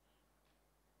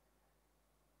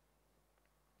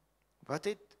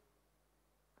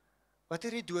 Wat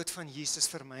het die dood van Jesus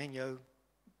vir my en jou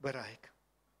bereik?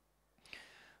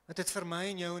 Wat het vir my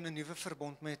en jou in 'n nuwe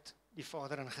verbond met die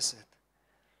Vader ingesit?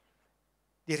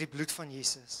 Deur die bloed van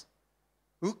Jesus.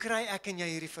 Hoe kry ek en jy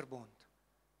hierdie verbond?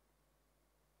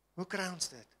 Hoe kry ons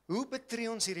dit? Hoe betree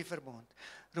ons hierdie verbond?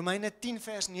 Romeine 10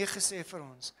 vers 9 sê vir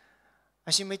ons,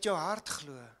 as jy met jou hart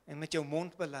glo en met jou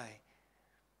mond bely,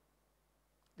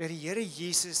 dat die Here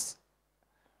Jesus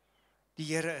die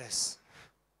Here is,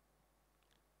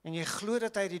 en jy glo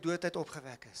dat hy die dood uit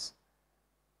opgewek is,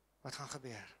 wat gaan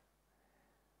gebeur?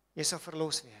 Jy sal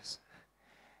verlos wees.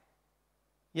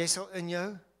 Jy sal in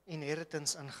jou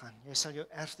inheritance ingaan. Jy sal jou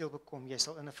erfdeel bekom. Jy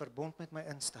sal in 'n verbond met my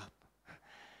instap.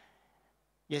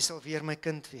 Jy sal weer my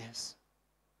kind wees.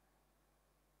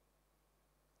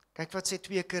 Kyk wat sê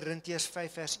 2 Korintiërs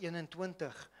 5 vers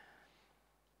 21.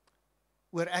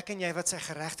 Oor ek en jy wat sy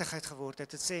geregtigheid geword het.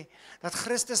 Dit sê dat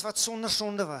Christus wat sonder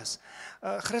sonde was.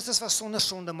 Christus was sonder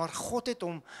sonde, maar God het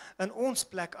hom in ons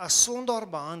plek as sondaar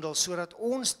behandel, sodat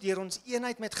ons deur ons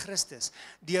eenheid met Christus,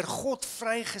 deur God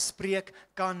vrygespreek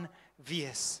kan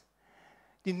wees.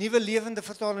 Die Nuwe Lewende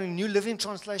Vertaling, die New Living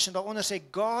Translation, daaronder sê,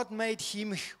 God made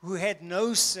him who had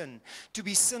no sin to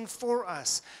be sin for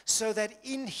us, so that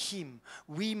in him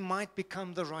we might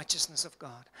become the righteousness of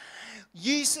God.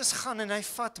 Jesus gaan en hy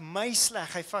vat my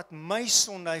sleg, hy vat my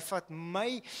sonde, hy vat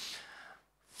my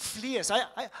vlees,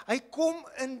 hy kom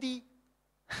in die,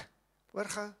 hoor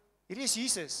gou, hierdie is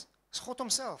Jesus, is God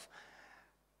homself.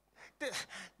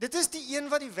 Dit is die een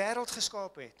wat die wêreld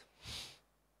geskaap het.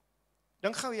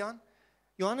 Dink gou Jan,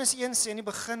 Johannes 1 sê, in die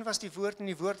begin was die woord, en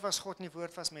die woord was God, en die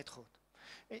woord was met God.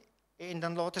 En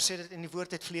dan later sê dit, en die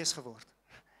woord het vlees geword.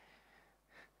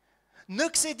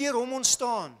 Niks het deur hom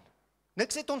ontstaan.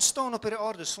 Niks het ontstaan op hierdie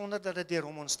aarde, sonder dat dit deur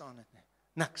hom ontstaan het nie.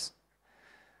 Niks.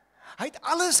 Hy het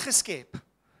alles geskep.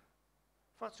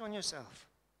 Vat so aan jouself.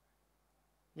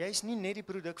 Jy is nie net die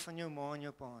produk van jou ma en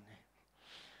jou pa nie.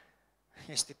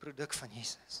 Jy is die produk van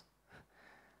Jesus.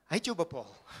 Hy het jou bepaal.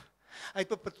 Hy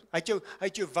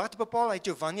het jou wat bepaal, hy het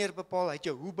jou wanneer bepaal, hy het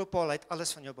jou hoe bepaal, hy het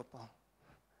alles van jou bepaal.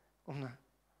 Kom nou.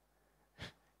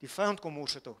 Die vyand kom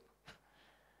mors dit op.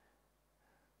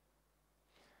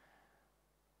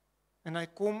 En hy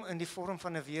kom in die vorm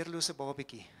van 'n weerlose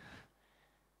babietjie.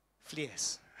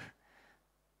 Vlees.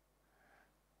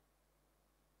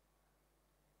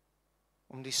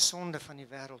 Om die sonde van die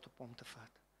wêreld op hom te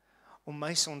vat. Om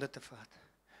my sonde te vat.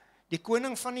 Die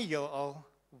koning van die heelal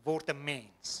word 'n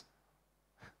mens.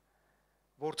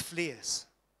 Word vlees,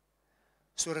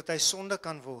 sodat hy sonde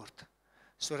kan word,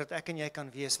 sodat ek en jy kan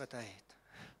wees wat hy het.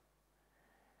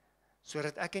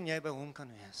 Sodat ek en jy by hom kan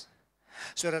wees.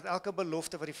 Sodat elke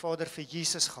belofte wat die Vader vir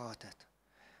Jesus gehad het,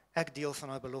 ek deel van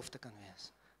daai belofte kan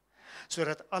wees.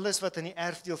 Sodat alles wat in die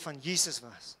erfdeel van Jesus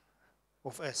was,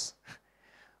 of is,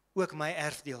 ook my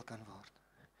erfdeel kan word.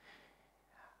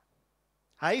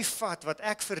 Hy vat wat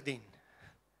ek verdien,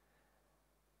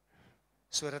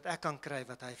 sodat ek kan kry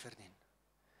wat hy verdien.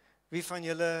 Wie van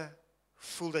julle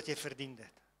voel dat jy verdien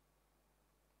dit?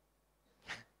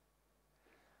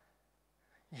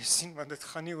 Jy sien, want dit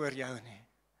gaan nie oor jou nie.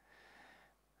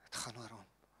 Dit gaan oor hom.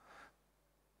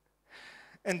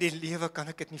 In die lewe kan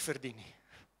ek dit nie verdien nie.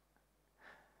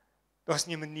 Daar's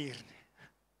nie 'n manier nie.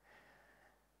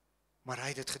 Maar hy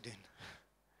het dit gedoen.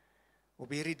 Op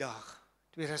hierdie dag,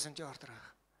 2000 jaar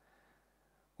terug.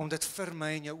 Om dit vir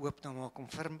my en jou oop te maak, om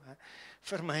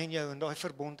vir my en jou in daai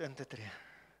verbond in te tree.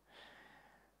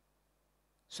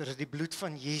 Sodat die bloed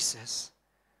van Jesus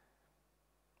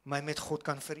my met God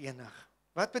kan verenig.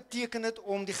 Wat beteken dit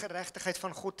om die geregtigheid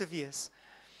van God te wees?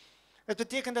 Dit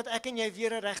beteken dat ek en jy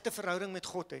weer 'n regte verhouding met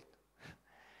God het.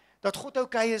 Dat God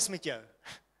oukei is met jou.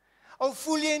 Al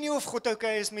voel jy nie of God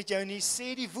oukei is met jou nie,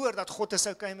 sê die woord dat God is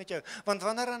oukei met jou. Want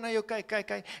wanneer hy na jou kyk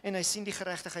hy en hy sien die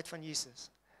geregtigheid van Jesus.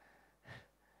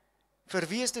 Vir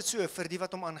wie is dit so? Vir die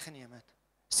wat hom aangeneem het.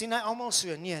 Sien hy almal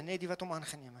so? Nee, net die wat hom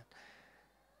aangeneem het.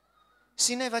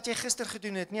 Sien hy wat jy gister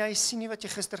gedoen het? Nee, hy sien nie wat jy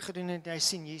gister gedoen het, hy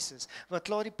sien Jesus, wat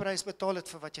klaar die prys betaal het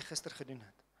vir wat jy gister gedoen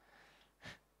het.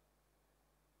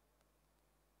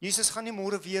 Jesus gaan nie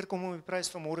môre weer kom om die prys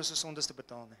van môre se sondes te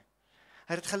betaal nie.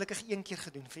 Hy het dit gelukkig een keer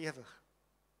gedoen, vir ewig.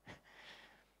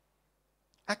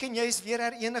 Ek en jy is weer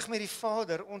herenig met die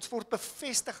Vader, ons word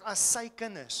bevestig as sy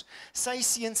kinders, sy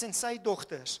seuns en sy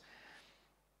dogters.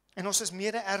 En ons is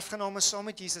mede-erfgename saam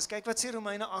met Jesus. Kyk wat sê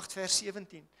Romeine 8 vers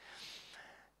 17.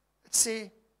 Dit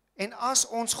sê, en as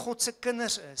ons God se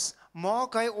kinders is,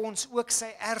 maak hy ons ook sy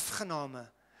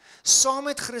erfgename. Saam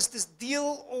met Christus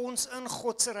deel ons in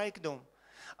God se rykdom.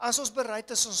 As ons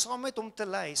bereid is om saam met hom te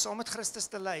ly, saam met Christus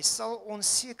te ly, sal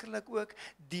ons sekerlik ook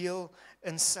deel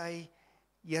in sy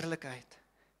heerlikheid.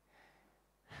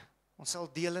 Ons sal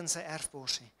deel in sy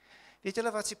erfporsie. Weet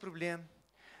julle wat is die probleem?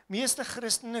 Meeste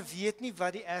Christene weet nie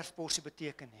wat die erfporsie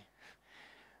beteken nie.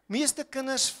 Meeste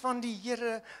kinders van die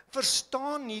Here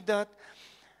verstaan nie dat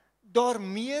daar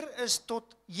meer is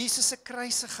tot Jesus se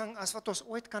kruisiging as wat ons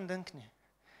ooit kan dink nie.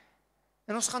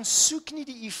 En ons gaan soek nie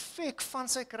die effek van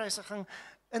sy kruisiging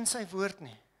in sy woord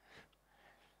nie.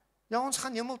 Ja, ons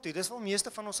gaan hemel toe, dis wel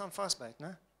meeste van ons aan vasbyt,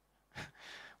 né?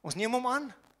 Ons neem hom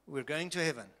aan, we're going to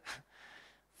heaven.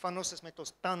 Van ons is met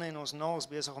ons tande en ons naels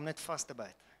besig om net vas te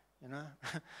byt, you know?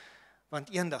 Want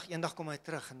eendag kom hy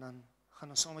terug en dan gaan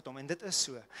ons saam met hom, en dit is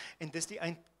so, en dis die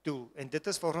einddoel, en dit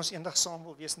is waar ons eendag saam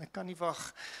wil wees, en ek kan nie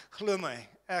wag, glo my,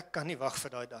 ek kan nie wag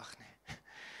vir daai dag nie,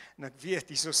 en ek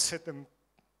weet, hierso sit 'n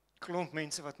klomp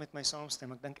mense wat met my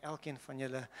saamstem, ek dink elkeen van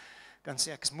julle kan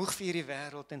sê, ek is moeg vir hierdie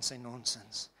wêreld en sy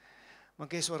nonsens, maar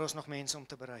guess waar ons nog mense om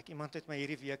te bereik, iemand het my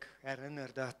hierdie week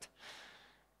herinner dat,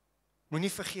 moenie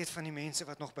vergeet van die mense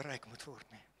wat nog bereik moet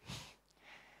word nie.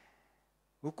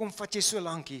 Hoekom vat jy so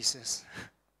lank, Jesus?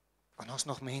 Want ons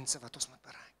nog mense wat ons moet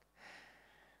bereik.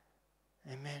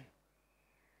 Amen.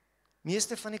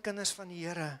 Meeste van die kinders van die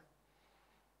Here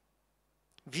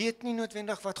weet nie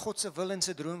noodwendig wat God se wil en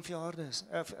sy droom vir jou aarde is,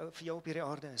 vir jou op hierdie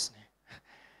aarde is nie.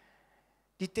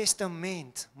 Die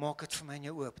testament maak dit vir my en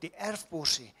jou oop, die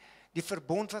erfporsie, die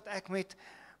verbond wat ek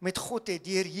met God het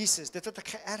deur Jesus, dit wat ek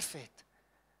geërf het.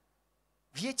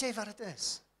 Weet jy wat dit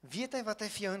is? Weet hy wat hy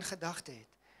vir jou in gedagte het?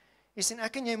 Jy sien,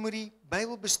 ek en jy moet die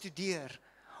Bybel bestudeer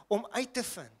om uit te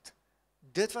vind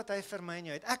dit wat hy vir my en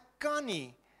jou het. Ek kan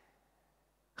nie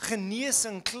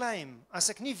genesing claim as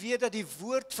ek nie weet dat die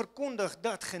woord verkondig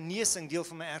dat genesing deel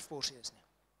van my erfporsie is nie.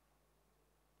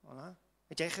 Voilà.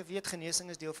 Het jy geweet genesing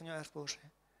is deel van jou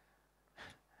erfporsie?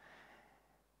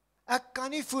 Ek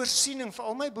kan nie voorsiening vir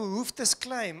al my behoeftes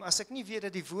claim as ek nie weet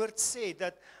dat die woord sê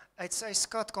dat uit sy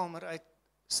skatkamer uit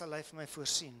sal hy vir my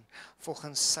voorsien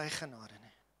volgens sy genade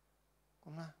nie.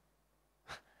 Kom nou.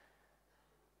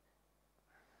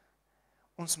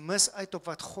 Ons mis uit op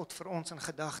wat God vir ons in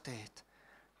gedagte het.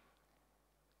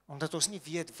 Omdat ons nie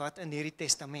weet wat in hierdie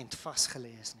testament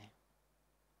vasgelê is nie.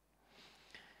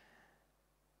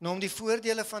 Nou om die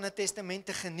voordele van 'n testament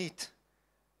te geniet,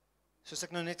 soos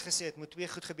ek nou net gesê het, moet twee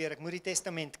goed gebeur. Ek moet die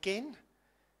testament ken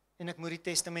en ek moet die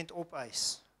testament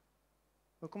opeis.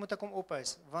 Hoekom moet ek hom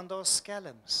opeis? Want daar's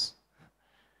skelms.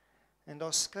 En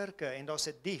daar's skurke en daar's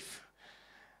 'n dief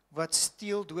wat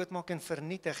steel, doodmaak en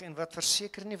vernietig en wat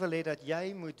verseker nie wil hê dat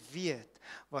jy moet weet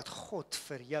wat God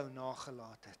vir jou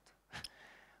nagelaat het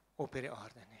op hierdie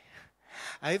aarde nie.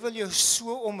 Hy wil jou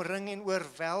so omring en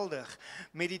oorweldig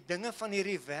met die dinge van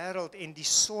hierdie wêreld en die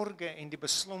sorge en die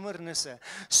beslommernisse,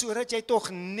 sodat jy tog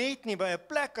net nie by 'n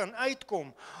plek kan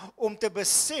uitkom om te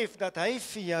besef dat hy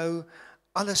vir jou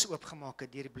alles oopgemaak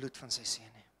het deur die bloed van sy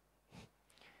seun nie.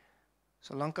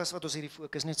 Solank as wat ons hierdie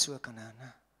fokus net so kan hou,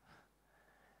 ne?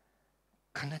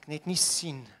 Kan ek net nie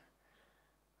sien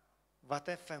wat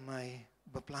hy vir my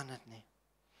beplan het nie.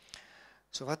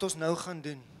 So wat ons nou gaan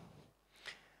doen,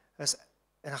 is,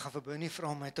 en ek gaan vir Bernie vra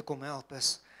om my te kom help,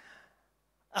 is,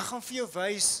 ek gaan vir jou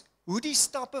wys hoe die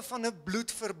stappe van 'n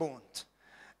bloedverbond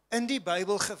in die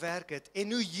Bybel gewerk het,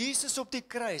 en hoe Jesus op die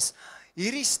kruis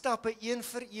hierdie stappe een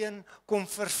vir een kom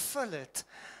vervul het,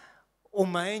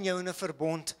 om my en jou in 'n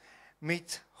verbond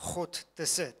met God te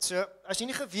sit. So, as jy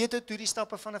nie geweet het hoe die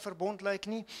stappe van 'n verbond lyk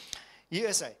nie, hier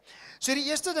is hy. So die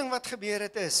eerste ding wat gebeur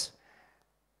het is,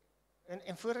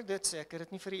 en voor ek dit sê, ek het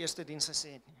dit nie vir die eerste diens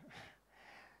gesê het nie.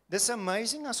 Dis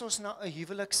amazing as ons na 'n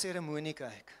huwelikseremonie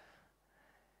kyk.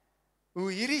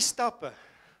 Hoe hierdie stappe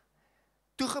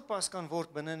toegepas kan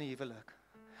word binne 'n huwelik.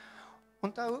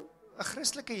 Onthou, 'n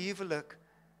Christelike huwelik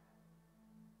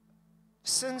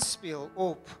sinspeel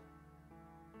op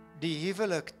die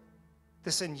huwelik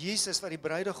tussen Jesus wat die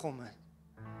bruidegom is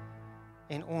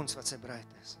en ons wat sy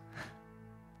bruid is.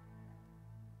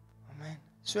 Amen.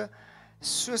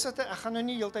 Soos dat ek gaan nou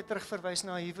nie heeltyd terugverwys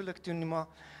na 'n huwelik toe nie, maar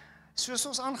soos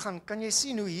ons aangaan, kan jy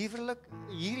sien hoe huwelik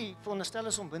hierdie veronderstel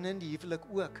is om binne in die huwelik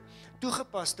ook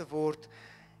toegepas te word.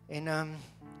 En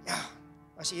ja,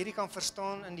 as jy hierdie kan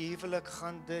verstaan in die huwelik,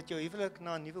 gaan dit jou huwelik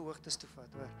na 'n nuwe hoogtes toe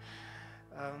vat, hoor.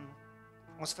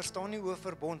 Ons verstaan nie hoe 'n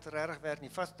verbond regtig werk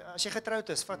nie. As jy getroud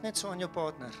is, vat net so aan jou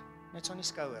partner, net so aan die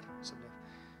skouer, asseblief.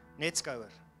 Net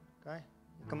skouer. Okay?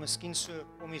 Jy kan miskien so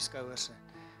om die skouer sit.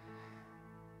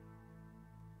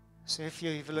 Sê vir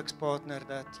jou huwelikspartner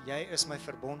dat jy is my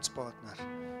verbondspartner.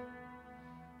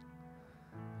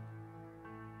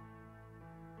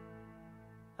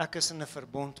 Ek is in 'n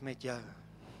verbond met jou.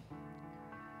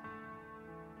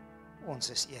 Ons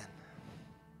is een.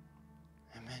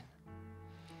 Amen.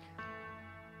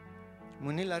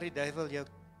 Moenie laat die duiwel jou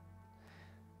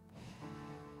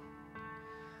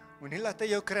laat hy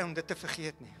jou kry om dit te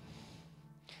vergeet nie.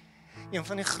 Een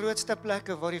van die grootste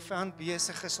plekke waar die vyand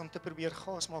besig is om te probeer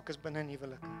gaas maak is binne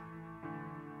huwelike.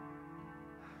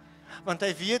 Want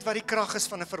hy weet wat die krag is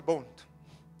van 'n verbond.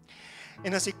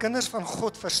 En as die kinders van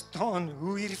God verstaan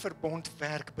hoe hierdie verbond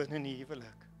werk binne in die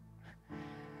huwelik,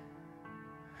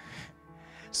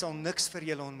 sal niks vir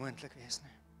julle onmoontlik wees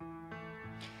nie.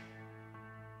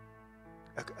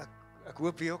 Ek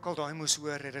hoop wie ook al daai moes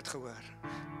hoor, het dit gehoor.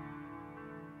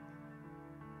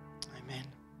 Amen.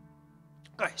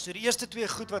 Okay, so die eerste twee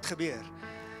goed wat gebeur.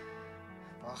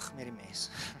 ag, met die mes.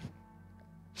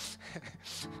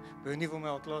 Bernie wil my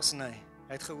al klaar sny.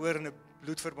 Hy het gehoor in 'n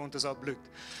bloedverbond is al bloed.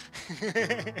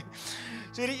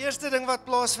 So die eerste ding wat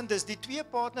plaasvind is, die twee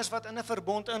partners wat in 'n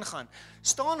verbond ingaan,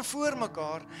 staan voor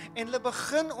mekaar en hulle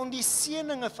begin om die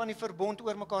seëninge van die verbond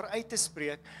oor mekaar uit te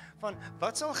spreek, van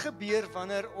wat sal gebeur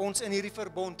wanneer ons in hierdie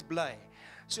verbond bly.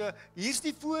 So, hier's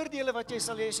die voordele wat jy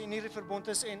sal hê as jy in hierdie verbond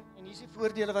is en hier's die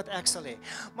voordele wat ek sal hê.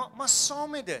 Maar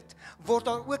saam met dit word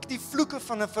daar ook die vloeke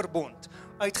van 'n verbond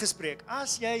uitgespreek.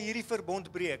 As jy hierdie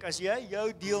verbond breek, as jy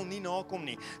jou deel nie nakom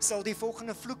nie, sal die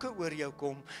volgende vloeke oor jou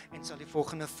kom en sal die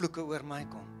volgende vloeke oor my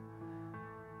kom.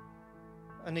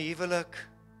 In 'n huwelik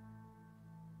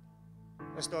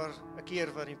is daar 'n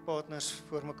keer waar die partners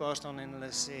voor mekaar staan en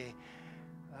hulle sê,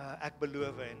 ek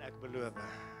beloof en ek beloof.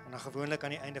 En dan gewoonlik aan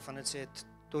die einde van dit sê het,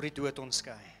 tot die dood ons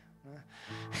skei.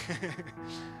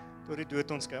 Tot die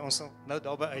dood ons skei. Ons sal nou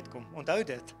daarby uitkom. Onthou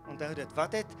dit.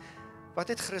 Wat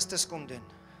het Christus kom doen?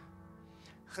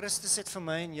 Christus het vir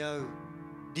my en jou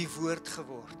die woord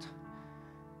geword.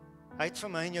 Hy het vir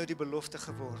my en jou die belofte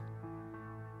geword.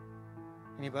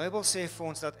 En die Bybel sê vir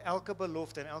ons dat elke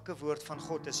belofte en elke woord van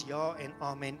God is ja en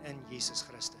amen in Jesus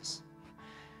Christus.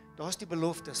 Daar's die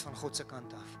beloftes van God se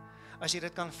kant af. As jy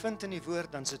dit kan vind in die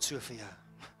woord, dan is dit so vir jou.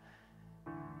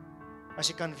 As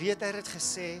jy kan weet hy het dit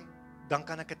gesê, dan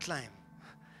kan ek dit claim.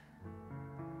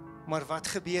 Maar wat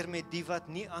gebeur met die wat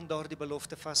nie aan daardie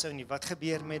belofte vashou nie? Wat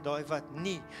gebeur met daai wat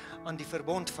nie aan die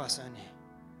verbond vashou nie?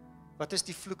 Wat is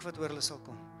die vloek wat oor hulle sal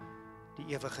kom? Die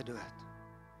ewige dood.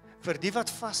 Vir die wat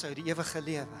vashou, die ewige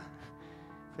lewe.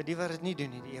 Vir die wat dit nie doen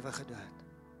nie, die ewige dood.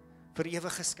 Vir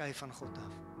ewig geskei van God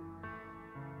af.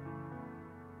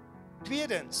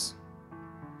 Tweedens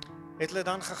het hulle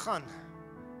dan gegaan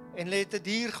en hulle het 'n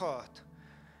dier gehad.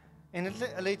 En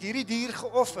hulle het hierdie dier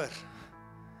geoffer.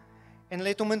 En hulle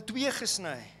het hom in twee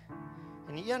gesny.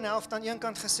 En die een helft aan een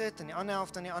kant gesit en die ander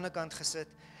helft aan die ander kant gesit.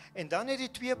 En dan het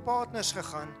die twee partners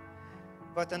gegaan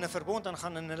wat in 'n verbond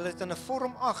aangaan en hulle het in 'n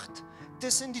vorm 8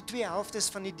 tussen die twee helftes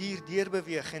van die dier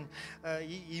deurbeweeg. En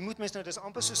hier moet mens nou, dis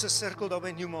amper soos 'n sirkel daar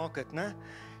by Newmarket, né?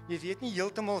 Jy weet nie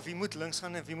heeltemal wie moet links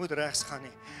gaan en wie moet regs gaan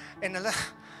nie. En hulle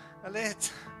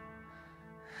het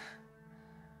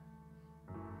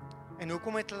en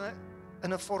hoekom het hulle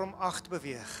in 'n vorm 8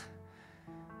 beweeg?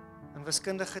 In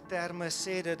wiskundige terme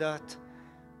sê dit dat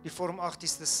die vorm 8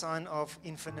 is the sign of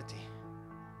infinity.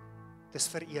 Dis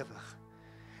vir ewig.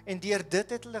 En deur dit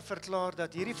het hulle verklaar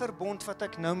dat hierdie verbond wat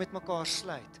ek nou met mekaar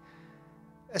sluit,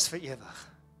 is vir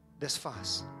ewig. Dis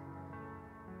vas.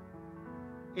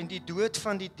 En die dood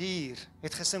van die dier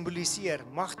het gesimboliseer,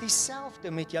 mag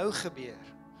dieselfde met jou gebeur,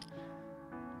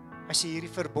 as jy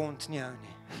hierdie verbond nie hou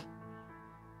nie.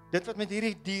 Dit wat met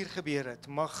hierdie dier gebeur het,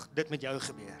 mag dit met jou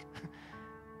gebeur.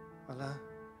 Hallo.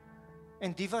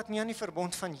 En die wat nie aan die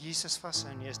verbond van Jesus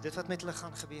vashou nie, is dit wat met hulle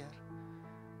gaan gebeur.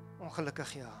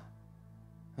 Ongelukkig ja.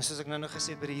 En soos ek nou gesê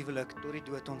het by die huwelik, tot die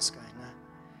dood ons skei, né?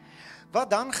 Wat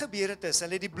dan gebeur het is,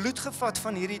 hulle het die bloed gevat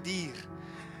van hierdie dier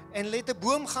en hulle het 'n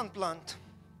boom gaan plant.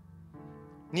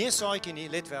 Nie 'n saadjie nie,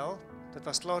 let wel, dit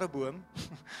was klare boom.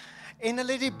 En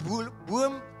hulle het die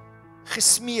boom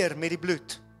gesmeer met die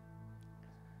bloed.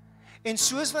 En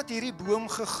soos wat hierdie boom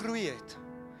gegroei het,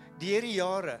 deur die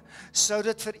jare, sou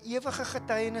dit vir ewige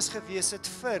getuienis gewees het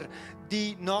vir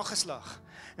die nageslag.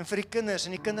 En vir die kinders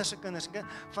en die kinders se kinders,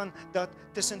 van dat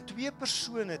tussen twee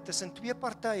persone, tussen twee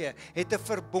partye, het 'n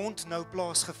verbond nou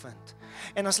plaasgevind.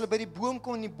 En as hulle by die boom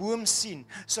kon en die boom sien,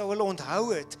 sou hulle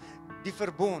onthou het die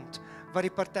verbond wat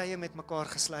die partye met mekaar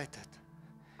gesluit het.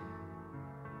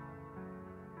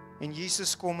 En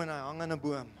Jesus kom en hy hang aan 'n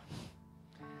boom.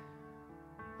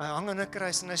 Hy hang aan 'n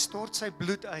kruis en hy stort sy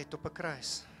bloed uit op 'n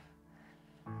kruis.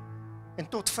 En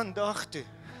tot vandag toe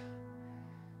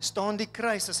staan die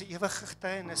kruis as 'n ewige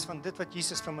getuienis van dit wat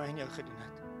Jesus vir my en jou gedoen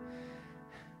het.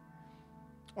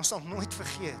 Ons sal nooit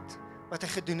vergeet wat hy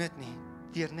gedoen het nie,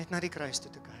 deur net na die kruis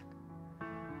toe te kyk.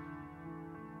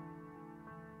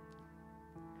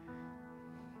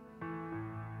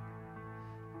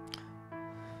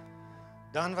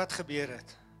 Dan wat gebeur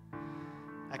het?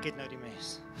 Ek het nou die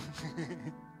mes.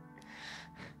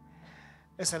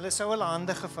 Is hulle sou hulle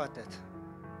hande gevat het.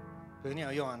 Wil nie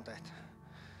hou jou hand uit.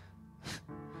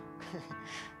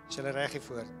 Is hulle reg hier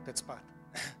voor, dit spat.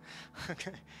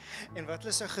 Okay. En wat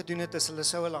hulle sou gedoen het, is hulle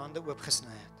sou hulle hande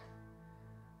oopgesny het.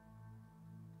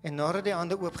 En nadat die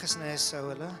hande oopgesny is, sou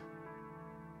hulle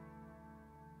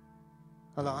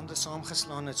hande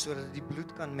saamgeslaan het, sodat die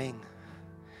bloed kan meng.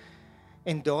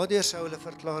 En daardeur sou hulle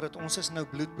verklaar dat ons is nou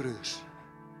bloedbroers.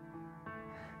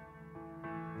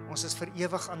 Ons is vir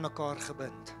ewig aan mekaar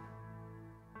gebind.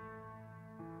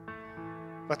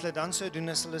 Wat hulle dan sou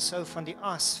doen is hulle sou van die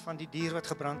as van die dier wat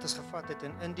gebrand is gevat het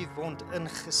en in die wond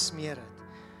ingesmeer het,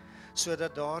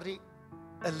 sodat daardie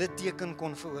 'n litteken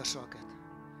kon veroorsaak het.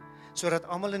 Sodat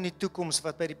almal in die toekoms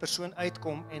wat by die persoon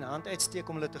uitkom en hand uitsteek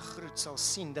om hulle te groet, sal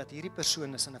sien dat hierdie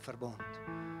persoon is in 'n verbond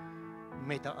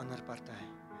met 'n ander party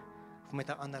of met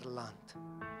 'n ander land.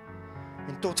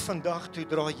 En tot vandag toe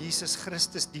dra Jesus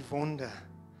Christus die wonde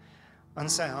aan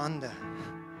sy hande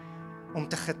om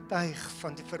te getuig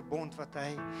van die verbond wat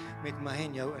hy met my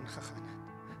en jou ingegaan het.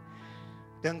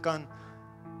 Dink aan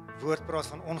woordpraat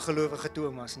van ongelowige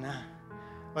Thomas, né?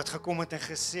 Wat gekom het en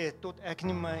gesê het, tot ek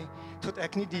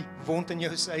nie die wond in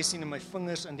jou sy sien en my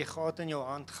vingers in die gat in jou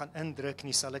hand gaan indruk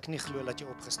nie, sal ek nie glo dat jy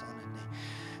opgestaan het nie.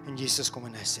 En Jesus kom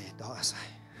en hy sê, daar is hy.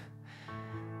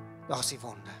 Daar is die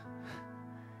wonde.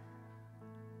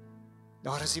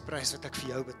 Daar is die prys wat ek vir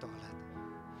jou betaal het.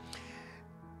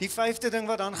 Die 5de ding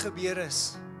wat dan gebeur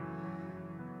is,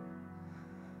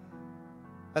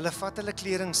 hulle vat hulle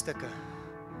kledingstukke.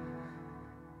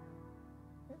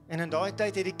 En in daai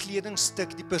tyd het die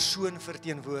kledingstuk die persoon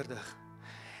verteenwoordig.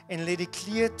 En hulle het die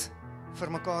kleed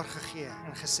vir mekaar gegee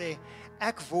en gesê,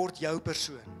 ek word jou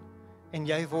persoon en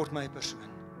jy word my persoon.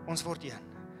 Ons word een.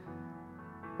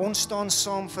 Ons staan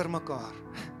saam vir mekaar.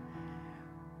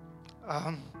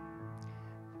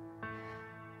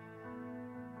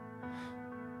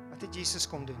 Wat het Jesus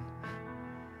kom doen?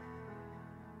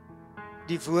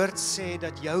 Die woord sê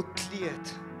dat jou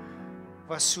kleed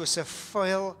was soos 'n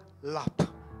vuil lap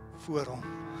voor hom.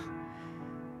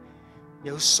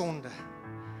 Jou sonde,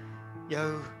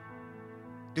 jou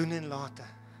doen en late.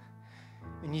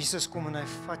 En Jesus kom en hy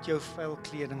vat jou vuil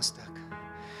kledingstuk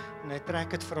en hy trek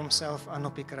dit vir homself aan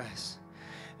op die kruis.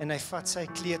 En hy vat sy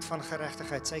kleed van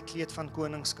geregtigheid, sy kleed van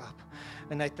koningskap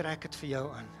en hy trek dit vir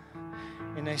jou aan.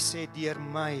 En hy sê, deur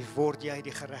my word jy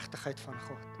die geregtigheid van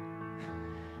God.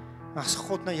 As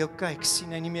God na jou kyk,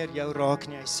 sien hy nie meer jou raak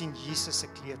nie, hy sien Jesus se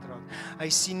kleed raak. Hy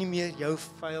sien nie meer jou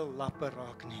vuil lappe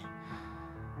raak nie.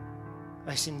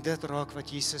 Hy sien dit raak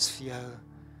wat Jesus vir jou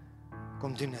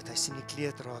kom doen het. Hy sien die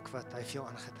kleed raak wat hy vir jou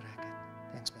aangetrek het.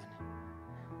 Thanks man.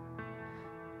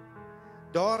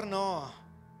 Daarna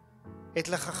het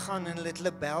hulle gegaan en hulle het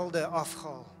hulle belde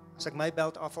afgehaal. As ek my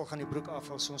beld afhaal, gaan die broek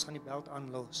afhaal, so ons gaan die beld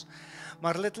aanlos.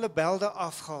 Maar hulle het hulle belde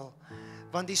afgehaal,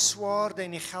 want die swaarde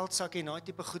en die geldsakke en daai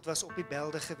tipe goed was op die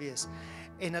belde gewees.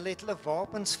 En hulle het hulle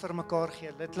wapens vir mekaar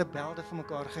gegee, hulle het hulle belde vir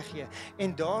mekaar gegee.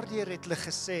 En daardeur het hulle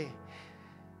gesê,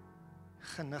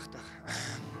 genigtig,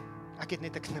 ek het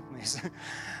net 'n knipmes.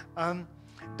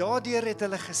 Daardeur het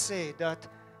hulle gesê dat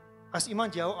as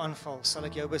iemand jou aanval, sal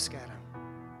ek jou beskerm.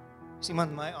 As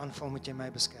iemand my aanval, moet jy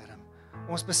my beskerm.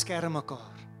 Ons beskerm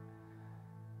mekaar.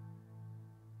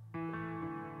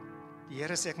 Die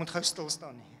Here sê ek moet gou stil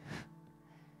staan nie.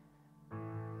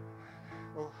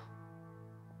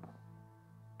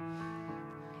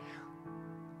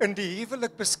 In die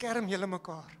huwelik beskerm julle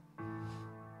mekaar.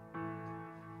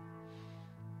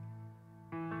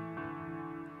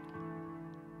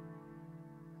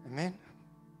 Amen.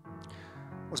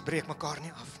 Ons breek mekaar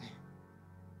nie af nie.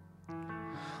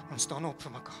 Ons staan op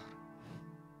vir mekaar.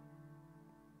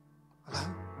 Hallo?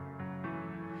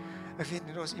 Ek weet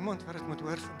nie, daar is iemand wat dit moet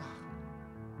hoor vandag.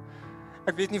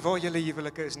 Ek weet nie waar julle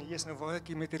huwelike is nie, eers nou waar ek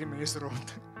hier met hierdie mes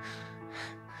rond.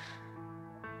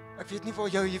 Ek weet nie waar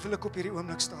jou huwelik op hierdie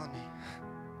oomblik staan nie.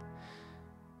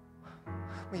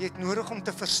 Maar jy het nodig om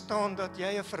te verstaan dat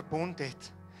jy 'n verbond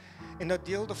het. En dat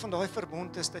deel van daai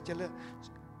verbond is dat julle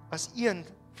as een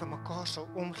vir mekaar sal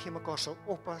omgee, mekaar sal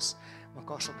oppas,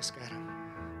 mekaar sal beskerm.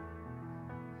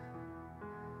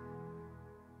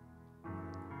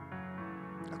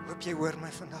 Ek hoop jy hoor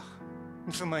my vandag.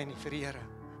 Nie vir my nie, vir die Here.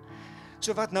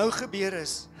 So wat nou gebeur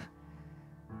is,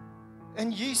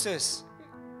 in Jesus,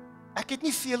 ek het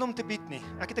nie veel om te bied nie,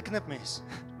 ek het 'n knipmes.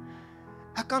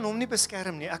 Ek kan hom nie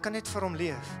beskerm nie, ek kan net vir hom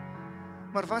leef.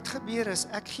 Maar wat gebeur is,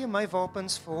 ek gee my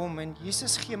wapens vir hom en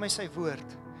Jesus gee my sy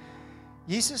woord.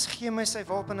 Jesus gee my sy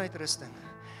wapenuitrusting.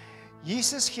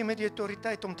 Jesus gee my die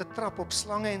autoriteit om te trap op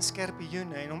slange en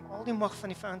skorpioene en om al die mag van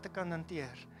die vyand te kan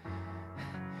hanteer.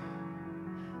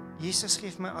 Jesus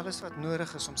gee my alles wat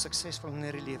nodig is om suksesvol in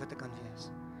hierdie lewe te kan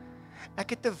wees. Ek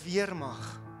het 'n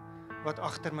weermag wat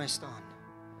agter my staan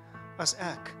as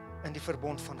ek in die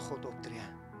verbond van God optree.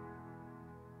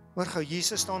 Hoor gou,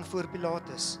 Jesus staan voor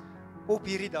Pilatus op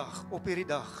hierdie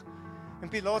dag. En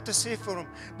Pilatus sê vir hom,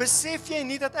 besef jy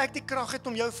nie dat ek die krag het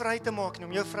om jou vry te maak nie,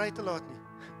 om jou vry te laat nie?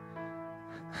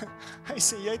 Hy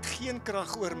sê, jy het geen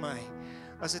krag oor my,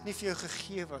 as dit nie vir jou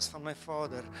gegee was van my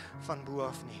Vader van bo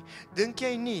af nie. Dink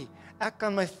jy nie, ek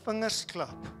kan my vingers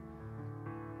klap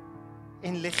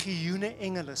en legioene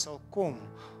engele sal kom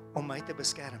om my te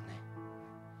beskerm nie?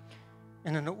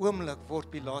 En in 'n oomblik word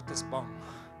Pilatus bang,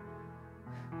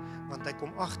 want hy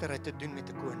kom agter hy te doen met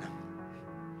 'n koning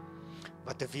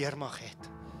wat 'n weermag het,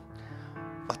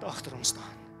 wat agter hom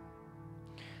staan.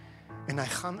 En hy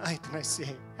gaan uit en hy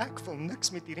sê, ek wil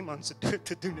niks met hierdie man se dood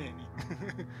te doen hê nie.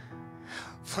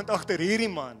 Want agter hierdie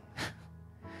man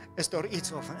is daar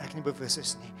iets waarvan ek nie bewus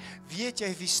is nie. Weet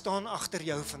jy wie staan agter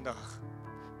jou vandag?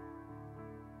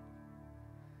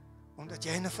 Omdat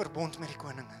jy in 'n verbond met die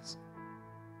koning is.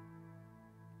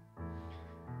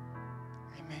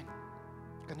 Amen.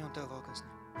 Kan nie onthou waar ek is nie.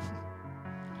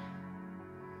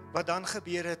 Wat dan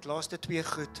gebeur het, laaste 2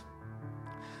 goed,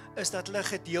 is dat hulle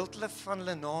gedeeltelik van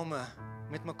hulle name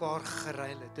met mekaar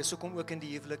geruil het. Dis hoekom ook in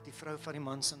die huwelik die vrou van die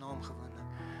man se naam gewoonlik.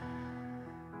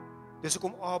 Dis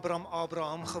hoekom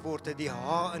Abraham geword het. Die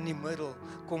H in die middel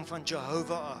kom van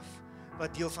Jehovah af,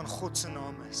 wat deel van God se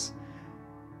naam is.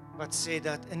 Wat sê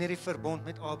dat in hierdie verbond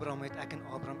met Abraham het ek en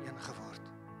Abraham een geword.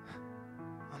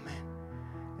 Amen.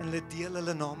 En hulle deel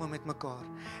hulle name met mekaar.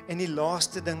 En die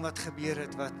laaste ding wat gebeur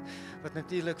het, wat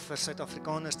natuurlik vir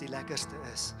Suid-Afrikaners die lekkerste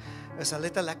is hulle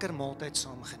het 'n lekker maaltyd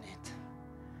saam geniet.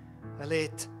 Hulle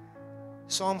het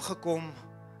saamgekom,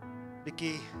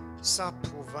 bietjie sap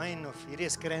of wyn of hierdie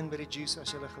is cranberry juice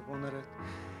as julle gewonder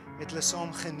het hulle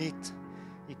saam geniet.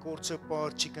 Hier kort so 'n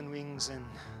paar chicken wings en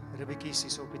ribbetjies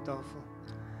hier op die tafel.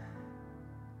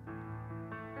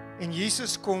 En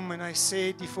Jesus kom en hy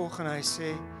sê die volgende, hy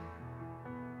sê,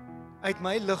 uit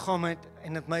my liggaam uit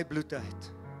en uit my bloed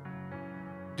uit,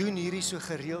 doen hierdie so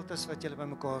gereeld as wat julle by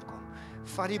mekaar kom.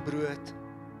 Vat die brood,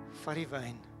 vat die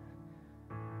wyn,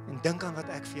 en dink aan wat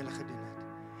ek vir julle gedoen het.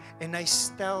 En hy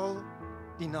stel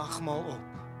die nagmaal op,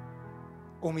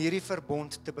 om hierdie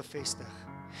verbond te bevestig.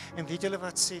 En weet julle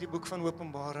wat sê die boek van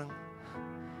Openbaring?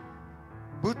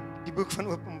 Die boek van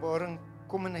Openbaring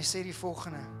kom en hy sê die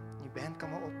volgende, die band kan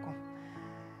maar opkom.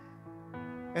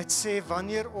 Het sê,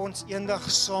 wanneer ons eendag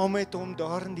saam met hom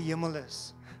daar in die hemel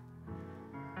is,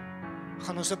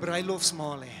 gaan ons 'n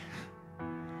bruilofsmaal hê.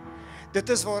 Dit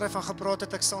is waar hy van gepraat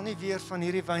het, ek sal nie weer van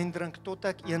hierdie wyn drink, tot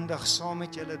ek eendag saam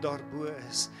met julle daarbo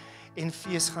is, en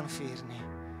fees gaan vier nie.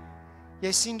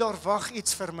 Jy sien, daar wag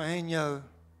iets vir my en jou,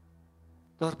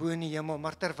 daarbo in die hemel,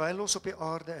 maar terwyl ons op die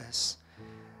aarde is,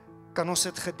 kan ons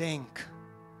dit gedenk,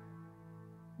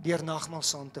 deur nagmaal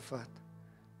saam te vat.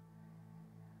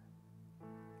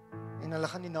 En hulle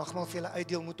gaan die nagmaal vir julle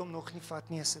uitdeel, moet hom nog nie vat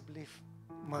nie asseblief,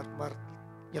 maar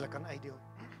julle kan uitdeel.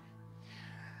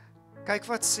 Kyk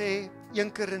wat sê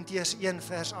 1 Korintiërs 1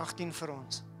 vers 18 vir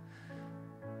ons.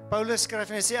 Paulus skryf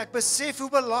en hy sê, ek besef hoe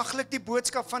belaglik die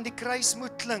boodskap van die kruis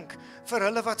moet klink vir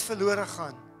hulle wat verlore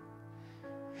gaan.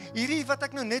 Hierdie wat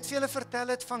ek nou net vir julle vertel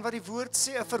het van wat die woord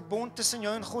sê, 'n verbond tussen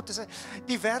jou en God is,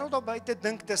 die wêreld daar buite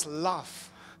dink dis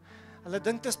laf. Hulle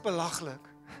dink dis belaglik.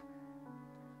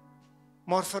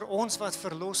 Maar vir ons wat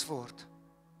verlos word,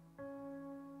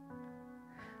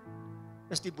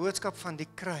 is die boodskap van die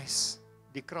kruis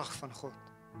die krag van God.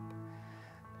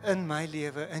 In my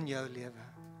lewe, in jou lewe.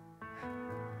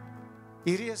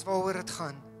 Hierdie is waaroor dit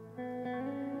gaan.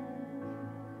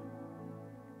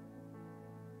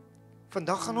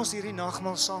 Vandag gaan ons hierdie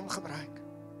nagmaal saam gebruik.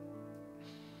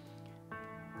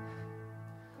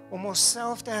 Om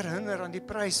onsself te herinner aan die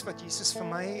prys wat Jesus vir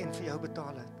my en vir jou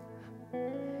betaal het.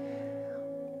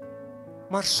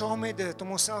 Maar saam met dit,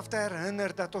 om onsself te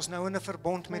herinner dat ons nou in 'n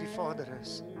verbond met die Vader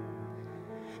is.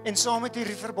 En saam met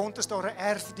hierdie verbond is daar 'n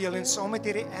erfdeel, en saam met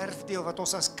hierdie erfdeel wat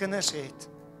ons as kinders het,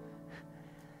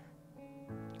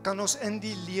 kan ons in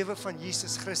die lewe van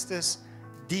Jesus Christus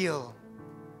deel.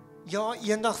 Ja,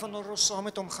 eendag wanneer ons saam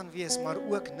met hom gaan wees, maar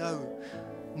ook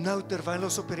nou terwyl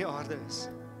ons op hierdie aarde is.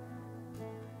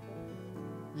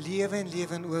 Lewe en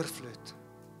lewe in oorvloed,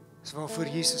 is waarvoor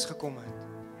Jesus gekom het.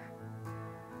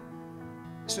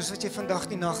 Soos wat jy vandag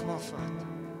die nagmaal vat.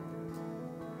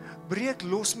 Breek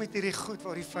los met hierdie goed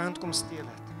waar die vyand kom steel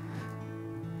het.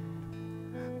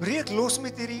 Breek los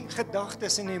met hierdie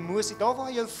gedagtes en emosie, daar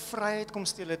waar jou vryheid kom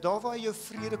steel het, daar waar jou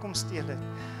vrede kom steel het,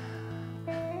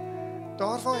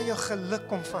 daar waar jou geluk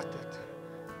kom vat het,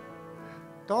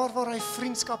 daar waar hy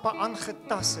vriendskappe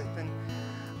aangetas het, en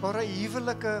waar hy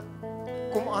huwelike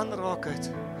kom aanraak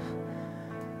het.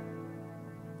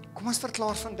 Kom ons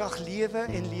verklaar vandag lewe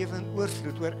en lewe in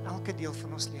oorvloed oor elke deel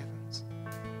van ons lewens.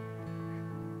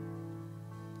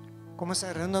 Kom ons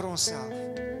herinner onsself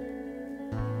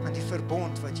aan die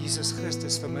verbond wat Jesus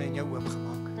Christus vir my en jou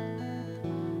oopgemaak het.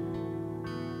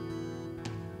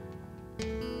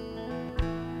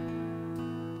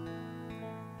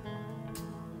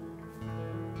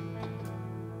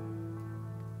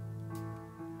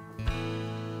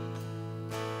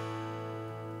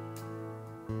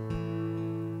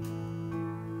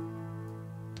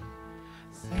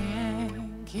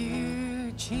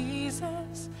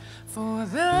 Jesus, for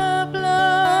the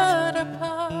blood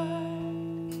applied.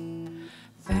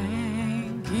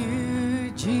 Thank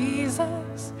you,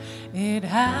 Jesus, it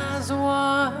has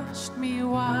washed me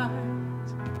white.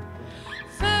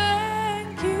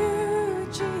 Thank you,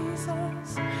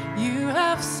 Jesus, you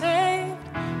have saved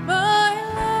my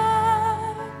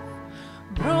life,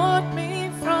 brought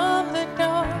me from the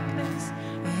darkness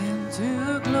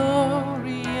into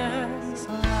glorious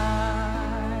light.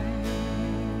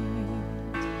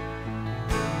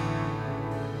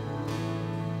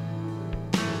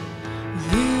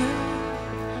 You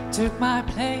took my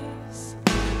place,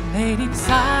 laid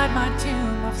inside my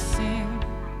tomb of sin.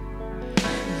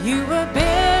 You were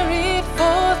buried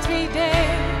for 3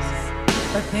 days,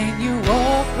 but then you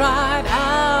walked right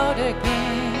out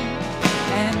again.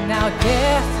 And now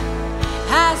death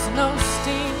has no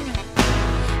sting,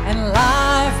 and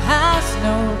life has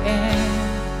no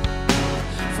end.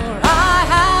 For I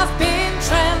have been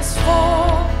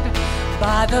transformed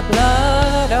by the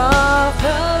blood of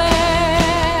the Lamb.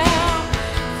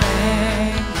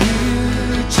 Thank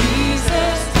you,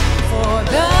 Jesus, for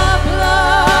the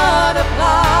blood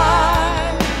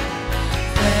applied.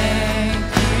 Thank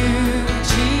you,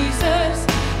 Jesus,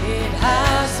 it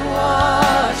has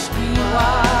washed me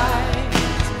white.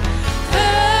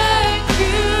 Thank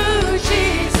you,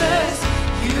 Jesus,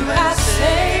 you have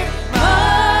saved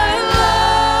my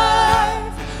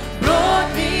life, brought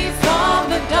me from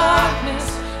the darkness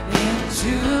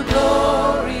into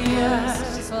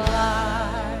glorious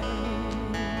light.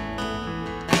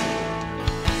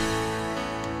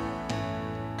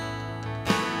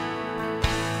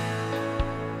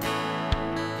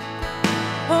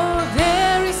 Oh,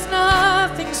 there is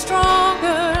nothing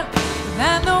stronger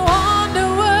than the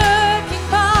wonder-working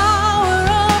power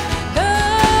of the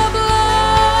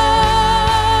blood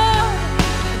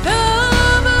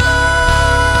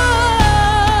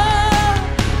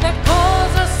that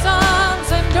calls us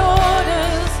sons and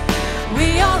daughters. We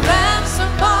are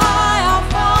ransomed by our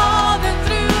Father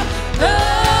through the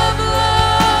blood.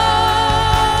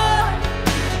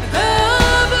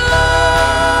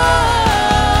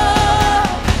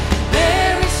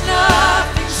 There is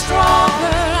nothing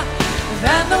stronger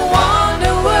than the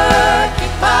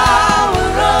wonder-working power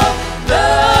of the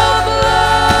blood.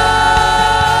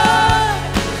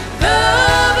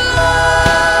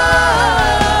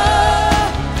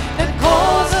 That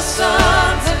calls us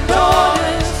sons and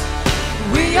daughters.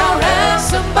 We are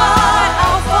ransomed by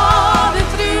our Father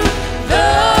through the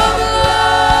blood.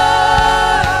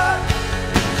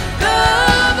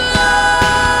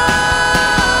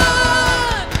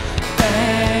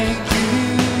 Thank you,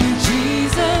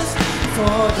 Jesus,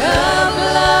 for the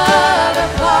blood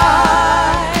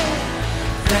applied.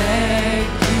 Thank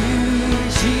you,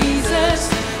 Jesus,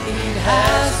 it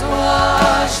has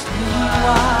washed me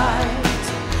white.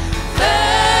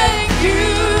 Thank you,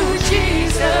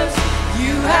 Jesus,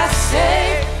 you have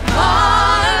saved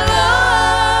my life,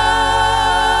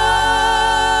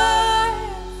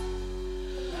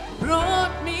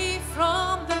 brought me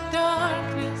from the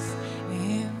darkness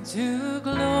into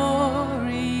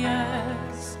glorious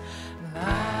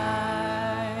light.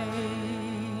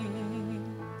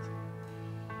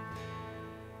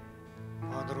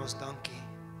 Vader, ons dankie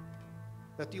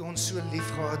dat U ons so lief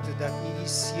gehad het dat U U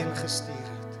seun gestuur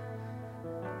het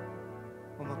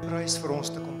om 'n prys vir ons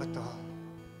te kom betaal.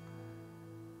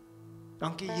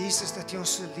 Dankie Jesus dat U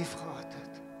ons so lief gehad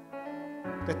het,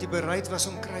 dat U bereid was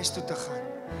om kruis toe te gaan,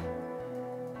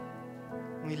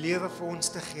 om U lewe vir ons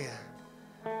te gee,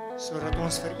 sodat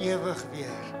ons vir ewig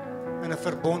weer in 'n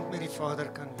verbond met die Vader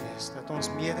kan wees, dat ons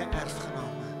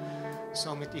mede-erfgename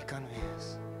saam met U kan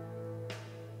wees.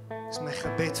 Dis my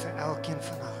gebed vir elkeen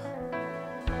vandag,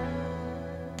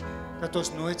 dat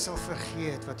ons nooit sal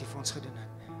vergeet wat U vir ons gedoen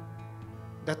het nie.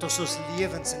 Dat ons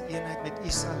lewens in eenheid met U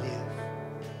sal leef.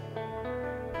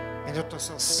 En dat ons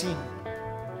sal sien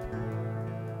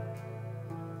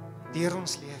deur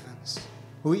ons lewens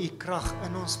hoe U krag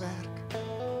in ons werk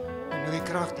en hoe U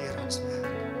krag deur ons werk.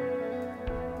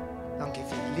 Dankie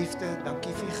vir U liefde,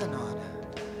 dankie vir U genade.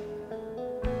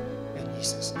 In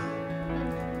Jesus naam.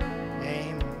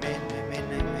 Amen, amen,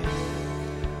 amen.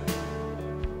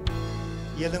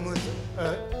 Julle moet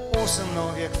 'n awesome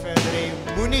naweek verder hê.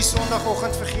 Moenie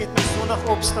Sondagoggend vergeet nie, Sondag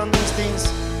opstandingsdiens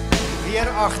weer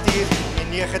 8:00 en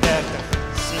 9:30.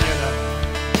 Sien julle.